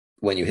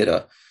when you hit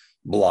a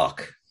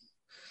block.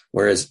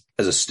 Whereas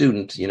as a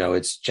student,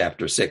 it's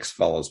chapter 6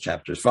 follows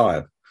chapter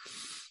 5.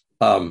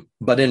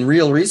 But in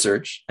real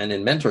research and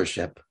in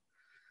mentorship,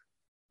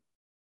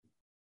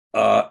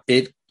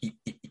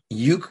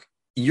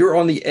 you're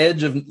on the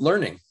edge of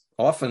learning.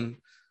 Often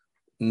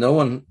no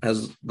one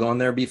has gone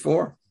there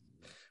before,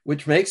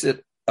 which makes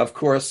it, of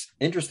course,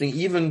 interesting,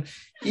 even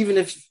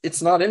if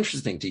it's not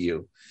interesting to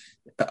you.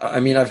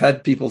 I mean, I've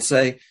had people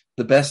say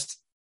the best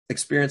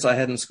experience I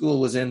had in school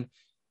was in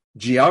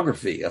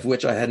geography, of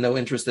which I had no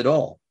interest at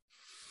all,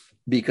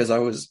 because I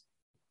was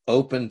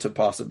open to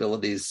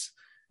possibilities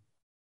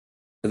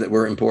that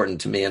were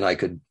important to me and I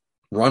could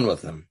run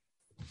with them.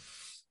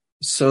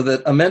 So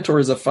that a mentor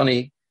is a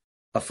funny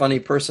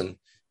person.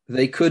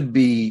 They could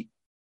be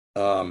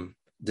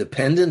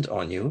dependent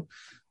on you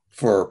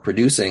for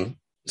producing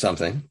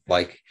something,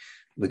 like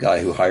the guy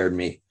who hired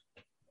me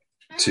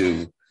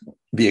to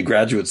be a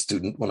graduate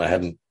student when I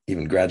hadn't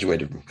even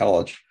graduated from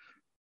college.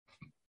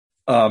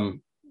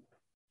 And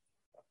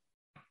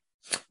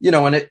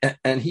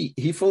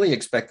he fully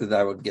expected that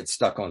I would get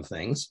stuck on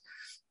things,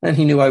 and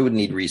he knew I would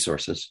need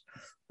resources.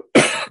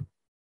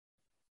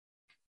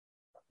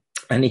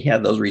 And he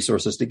had those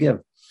resources to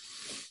give.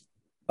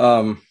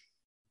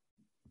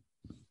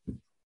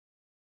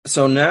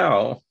 So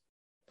now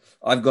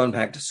I've gone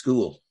back to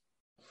school.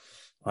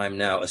 I'm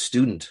now a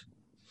student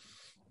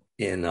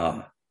in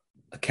a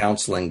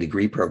counseling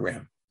degree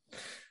program.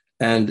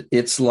 And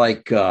it's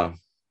like,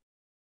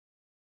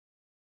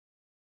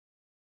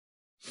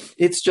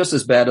 it's just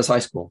as bad as high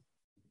school.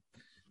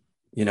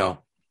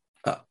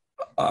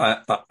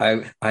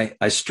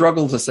 I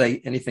struggle to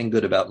say anything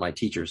good about my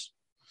teachers.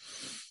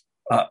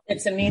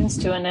 It's a means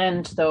to an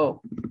end,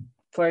 though,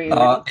 for you.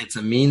 It's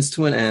a means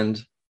to an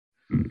end.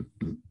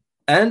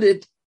 And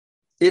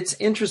it's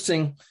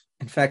interesting.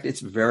 In fact, it's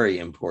very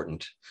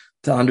important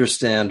to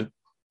understand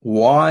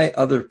why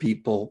other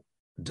people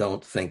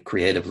don't think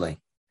creatively.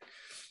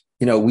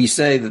 We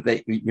say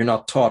that you're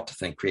not taught to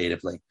think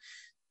creatively,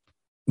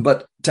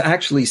 but to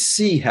actually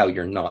see how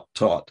you're not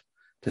taught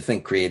to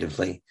think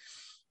creatively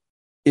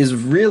is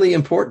really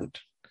important,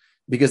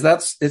 because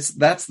that's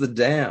the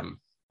dam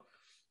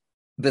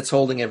that's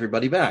holding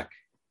everybody back.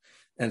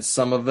 And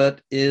some of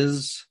it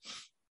is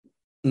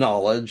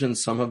knowledge, and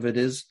some of it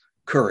is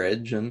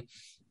courage, and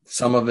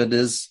some of it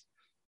is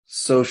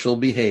social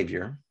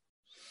behavior.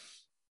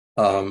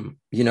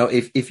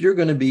 If you're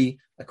going to be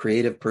a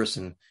creative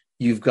person,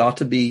 you've got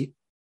to be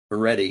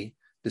ready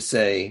to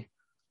say,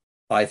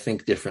 I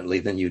think differently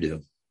than you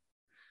do.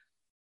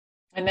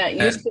 And that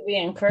used to be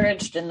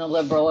encouraged in the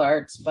liberal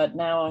arts, but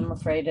now I'm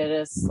afraid it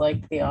is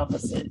like the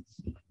opposite.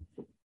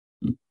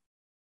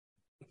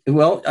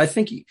 Well, I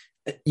think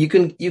you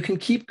can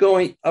keep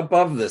going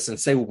above this and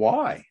say,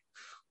 why?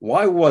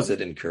 Why was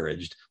it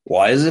encouraged?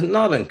 Why is it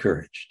not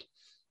encouraged?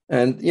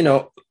 And,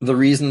 the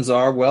reasons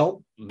are,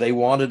 well, they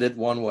wanted it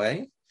one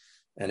way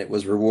and it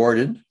was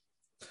rewarded.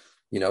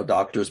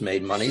 Doctors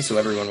made money, so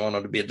everyone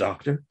wanted to be a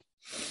doctor.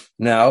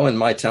 Now, in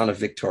my town of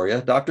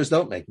Victoria, doctors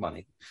don't make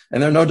money,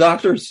 and there are no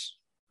doctors.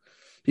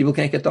 People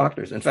can't get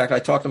doctors. In fact, I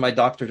talked to my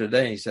doctor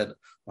today. He said,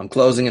 I'm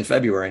closing in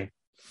February.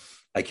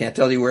 I can't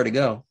tell you where to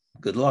go.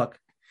 Good luck.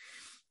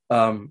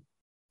 So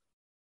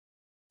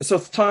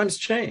times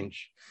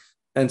change,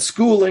 and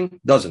schooling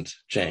doesn't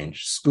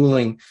change.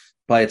 Schooling,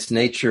 by its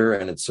nature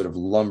and its sort of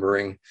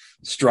lumbering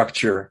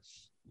structure,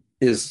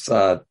 is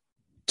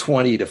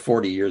 20 to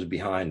 40 years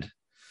behind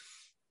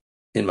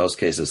in most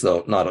cases,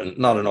 though not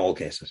in all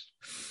cases.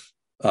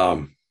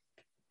 But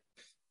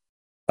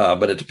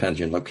it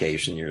depends on your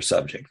location, your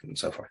subject, and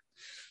so forth.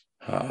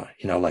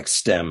 Like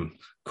STEM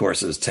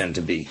courses tend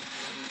to be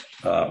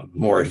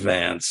more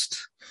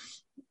advanced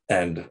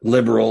and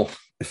liberal,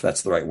 if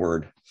that's the right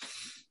word,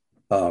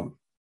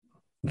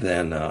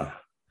 than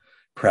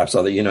perhaps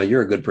other.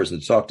 You're a good person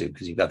to talk to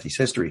because you've got these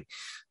history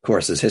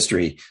courses.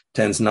 History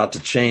tends not to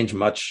change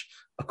much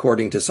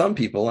according to some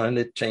people, and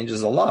it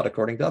changes a lot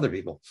according to other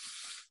people.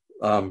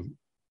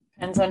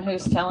 Depends on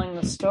who's telling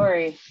the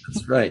story.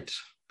 That's right.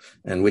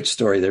 And which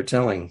story they're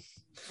telling.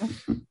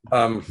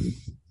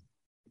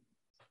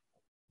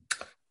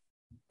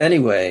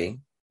 Anyway,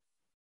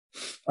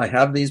 I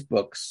have these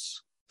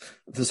books.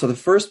 So the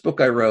first book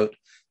I wrote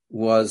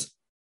was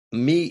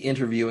me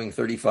interviewing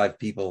 35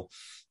 people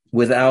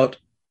without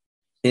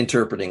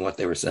interpreting what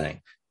they were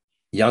saying.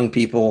 Young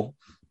people,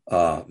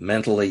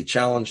 mentally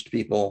challenged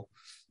people,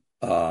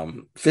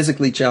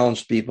 physically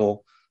challenged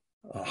people,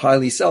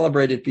 highly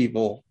celebrated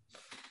people,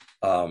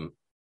 and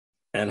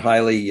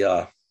highly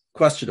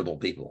questionable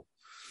people.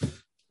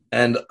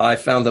 And I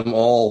found them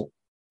all,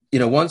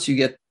 once you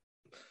get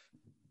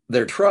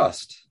their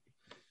trust,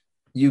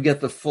 you get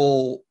the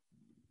full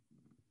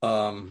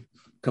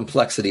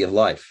complexity of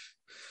life.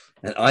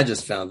 And I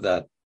just found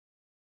that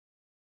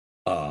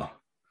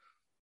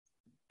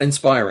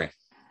inspiring.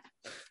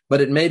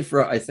 But it made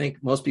for, I think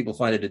most people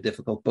find it a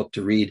difficult book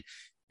to read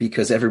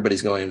because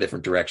everybody's going in a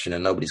different direction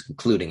and nobody's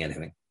concluding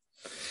anything.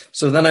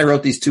 So then I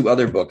wrote these two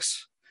other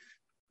books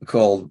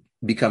called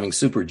Becoming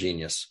Super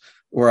Genius,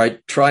 where I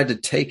tried to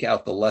take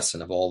out the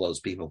lesson of all those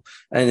people.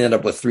 I ended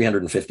up with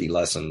 350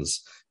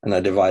 lessons, and I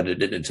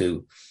divided it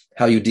into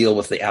how you deal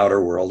with the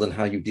outer world and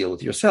how you deal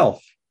with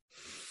yourself.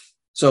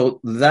 So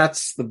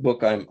that's the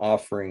book I'm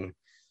offering,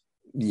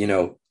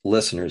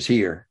 listeners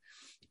here,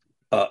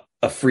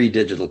 a free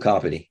digital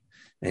copy.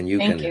 And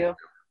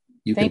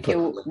Thank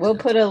you. We'll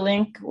put a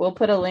link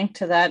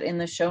to that in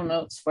the show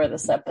notes for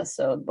this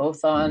episode,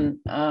 both on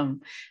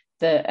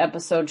the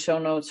episode show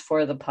notes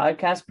for the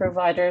podcast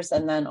providers,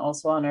 and then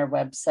also on our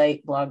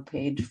website blog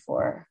page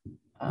for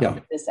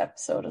this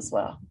episode as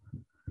well.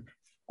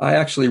 I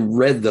actually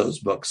read those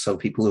books, so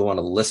people who want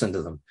to listen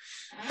to them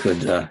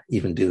could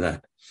even do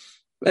that.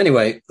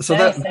 Anyway, so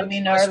nice.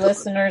 Our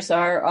listeners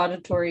are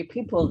auditory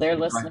people. They're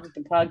listening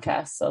to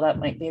podcasts, so that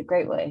might be a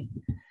great way.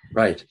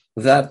 Right.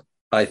 That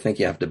I think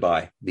you have to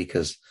buy,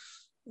 because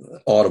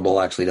Audible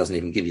actually doesn't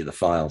even give you the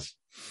files.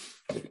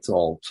 It's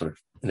all sort of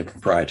in a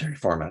proprietary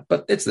format,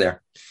 but it's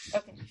there.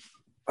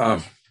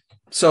 Okay.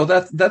 So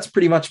that's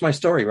pretty much my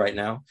story right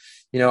now.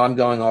 I'm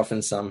going off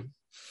in some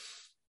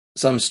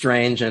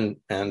strange and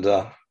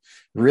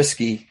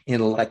risky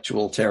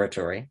intellectual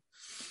territory,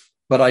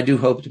 but I do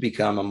hope to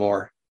become a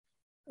more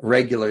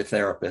regular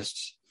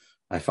therapist.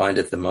 I find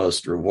it the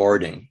most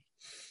rewarding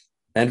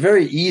and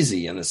very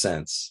easy in a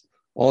sense.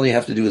 All you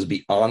have to do is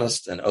be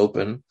honest and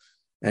open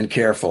and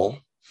careful,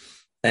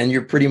 and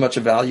you're pretty much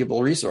a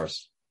valuable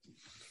resource.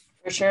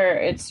 For sure.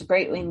 It's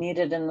greatly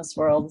needed in this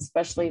world,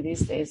 especially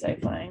these days, I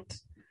find.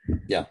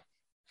 Yeah.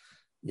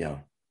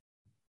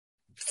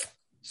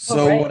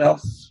 So What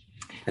else?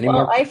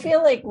 I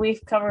feel like we've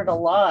covered a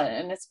lot,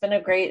 and it's been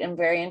a great and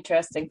very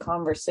interesting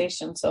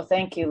conversation. So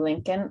thank you,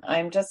 Lincoln.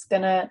 I'm just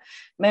going to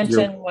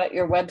mention what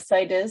your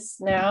website is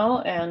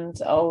now, and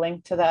I'll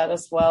link to that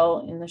as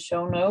well in the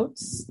show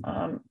notes,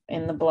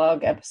 in the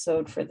blog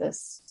episode for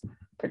this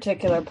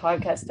particular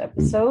podcast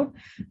episode.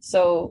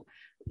 So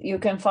You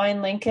can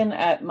find Lincoln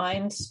at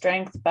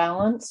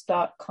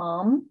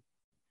mindstrengthbalance.com,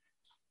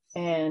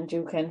 and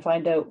you can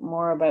find out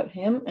more about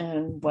him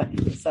and what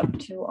he's up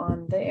to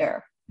on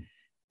there.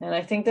 And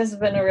I think this has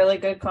been a really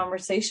good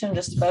conversation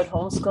just about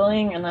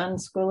homeschooling and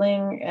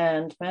unschooling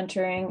and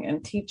mentoring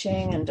and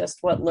teaching and just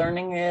what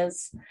learning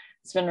is.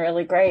 It's been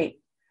really great.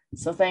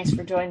 So thanks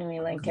for joining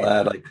me, Lincoln.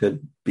 Glad I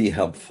could be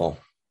helpful.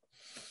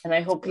 And I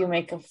hope you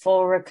make a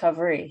full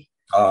recovery.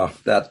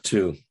 That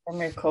too.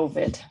 From your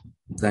COVID.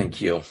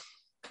 Thank you.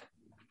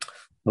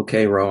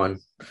 Okay, Rowan.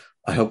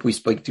 I hope we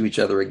speak to each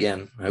other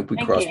again. I hope we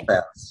cross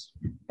paths.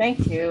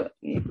 Thank you.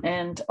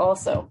 And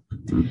also,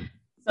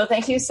 so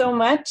thank you so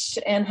much,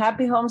 and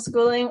happy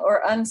homeschooling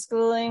or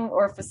unschooling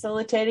or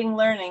facilitating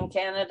learning,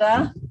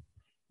 Canada.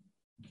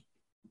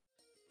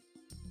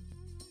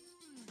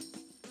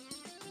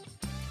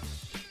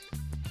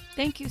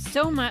 Thank you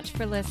so much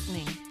for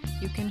listening.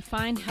 You can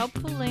find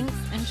helpful links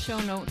and show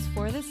notes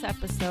for this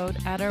episode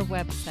at our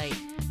website,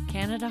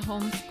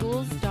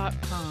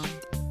 canadahomeschools.com.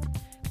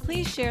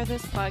 Please share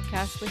this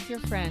podcast with your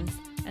friends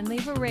and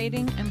leave a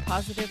rating and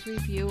positive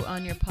review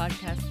on your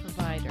podcast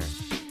provider.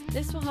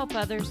 This will help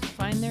others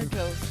find their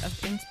dose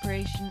of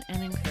inspiration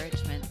and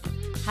encouragement.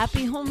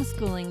 Happy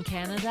homeschooling,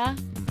 Canada!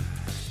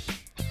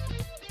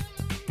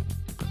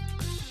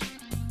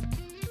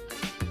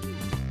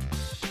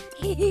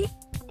 Hee hee.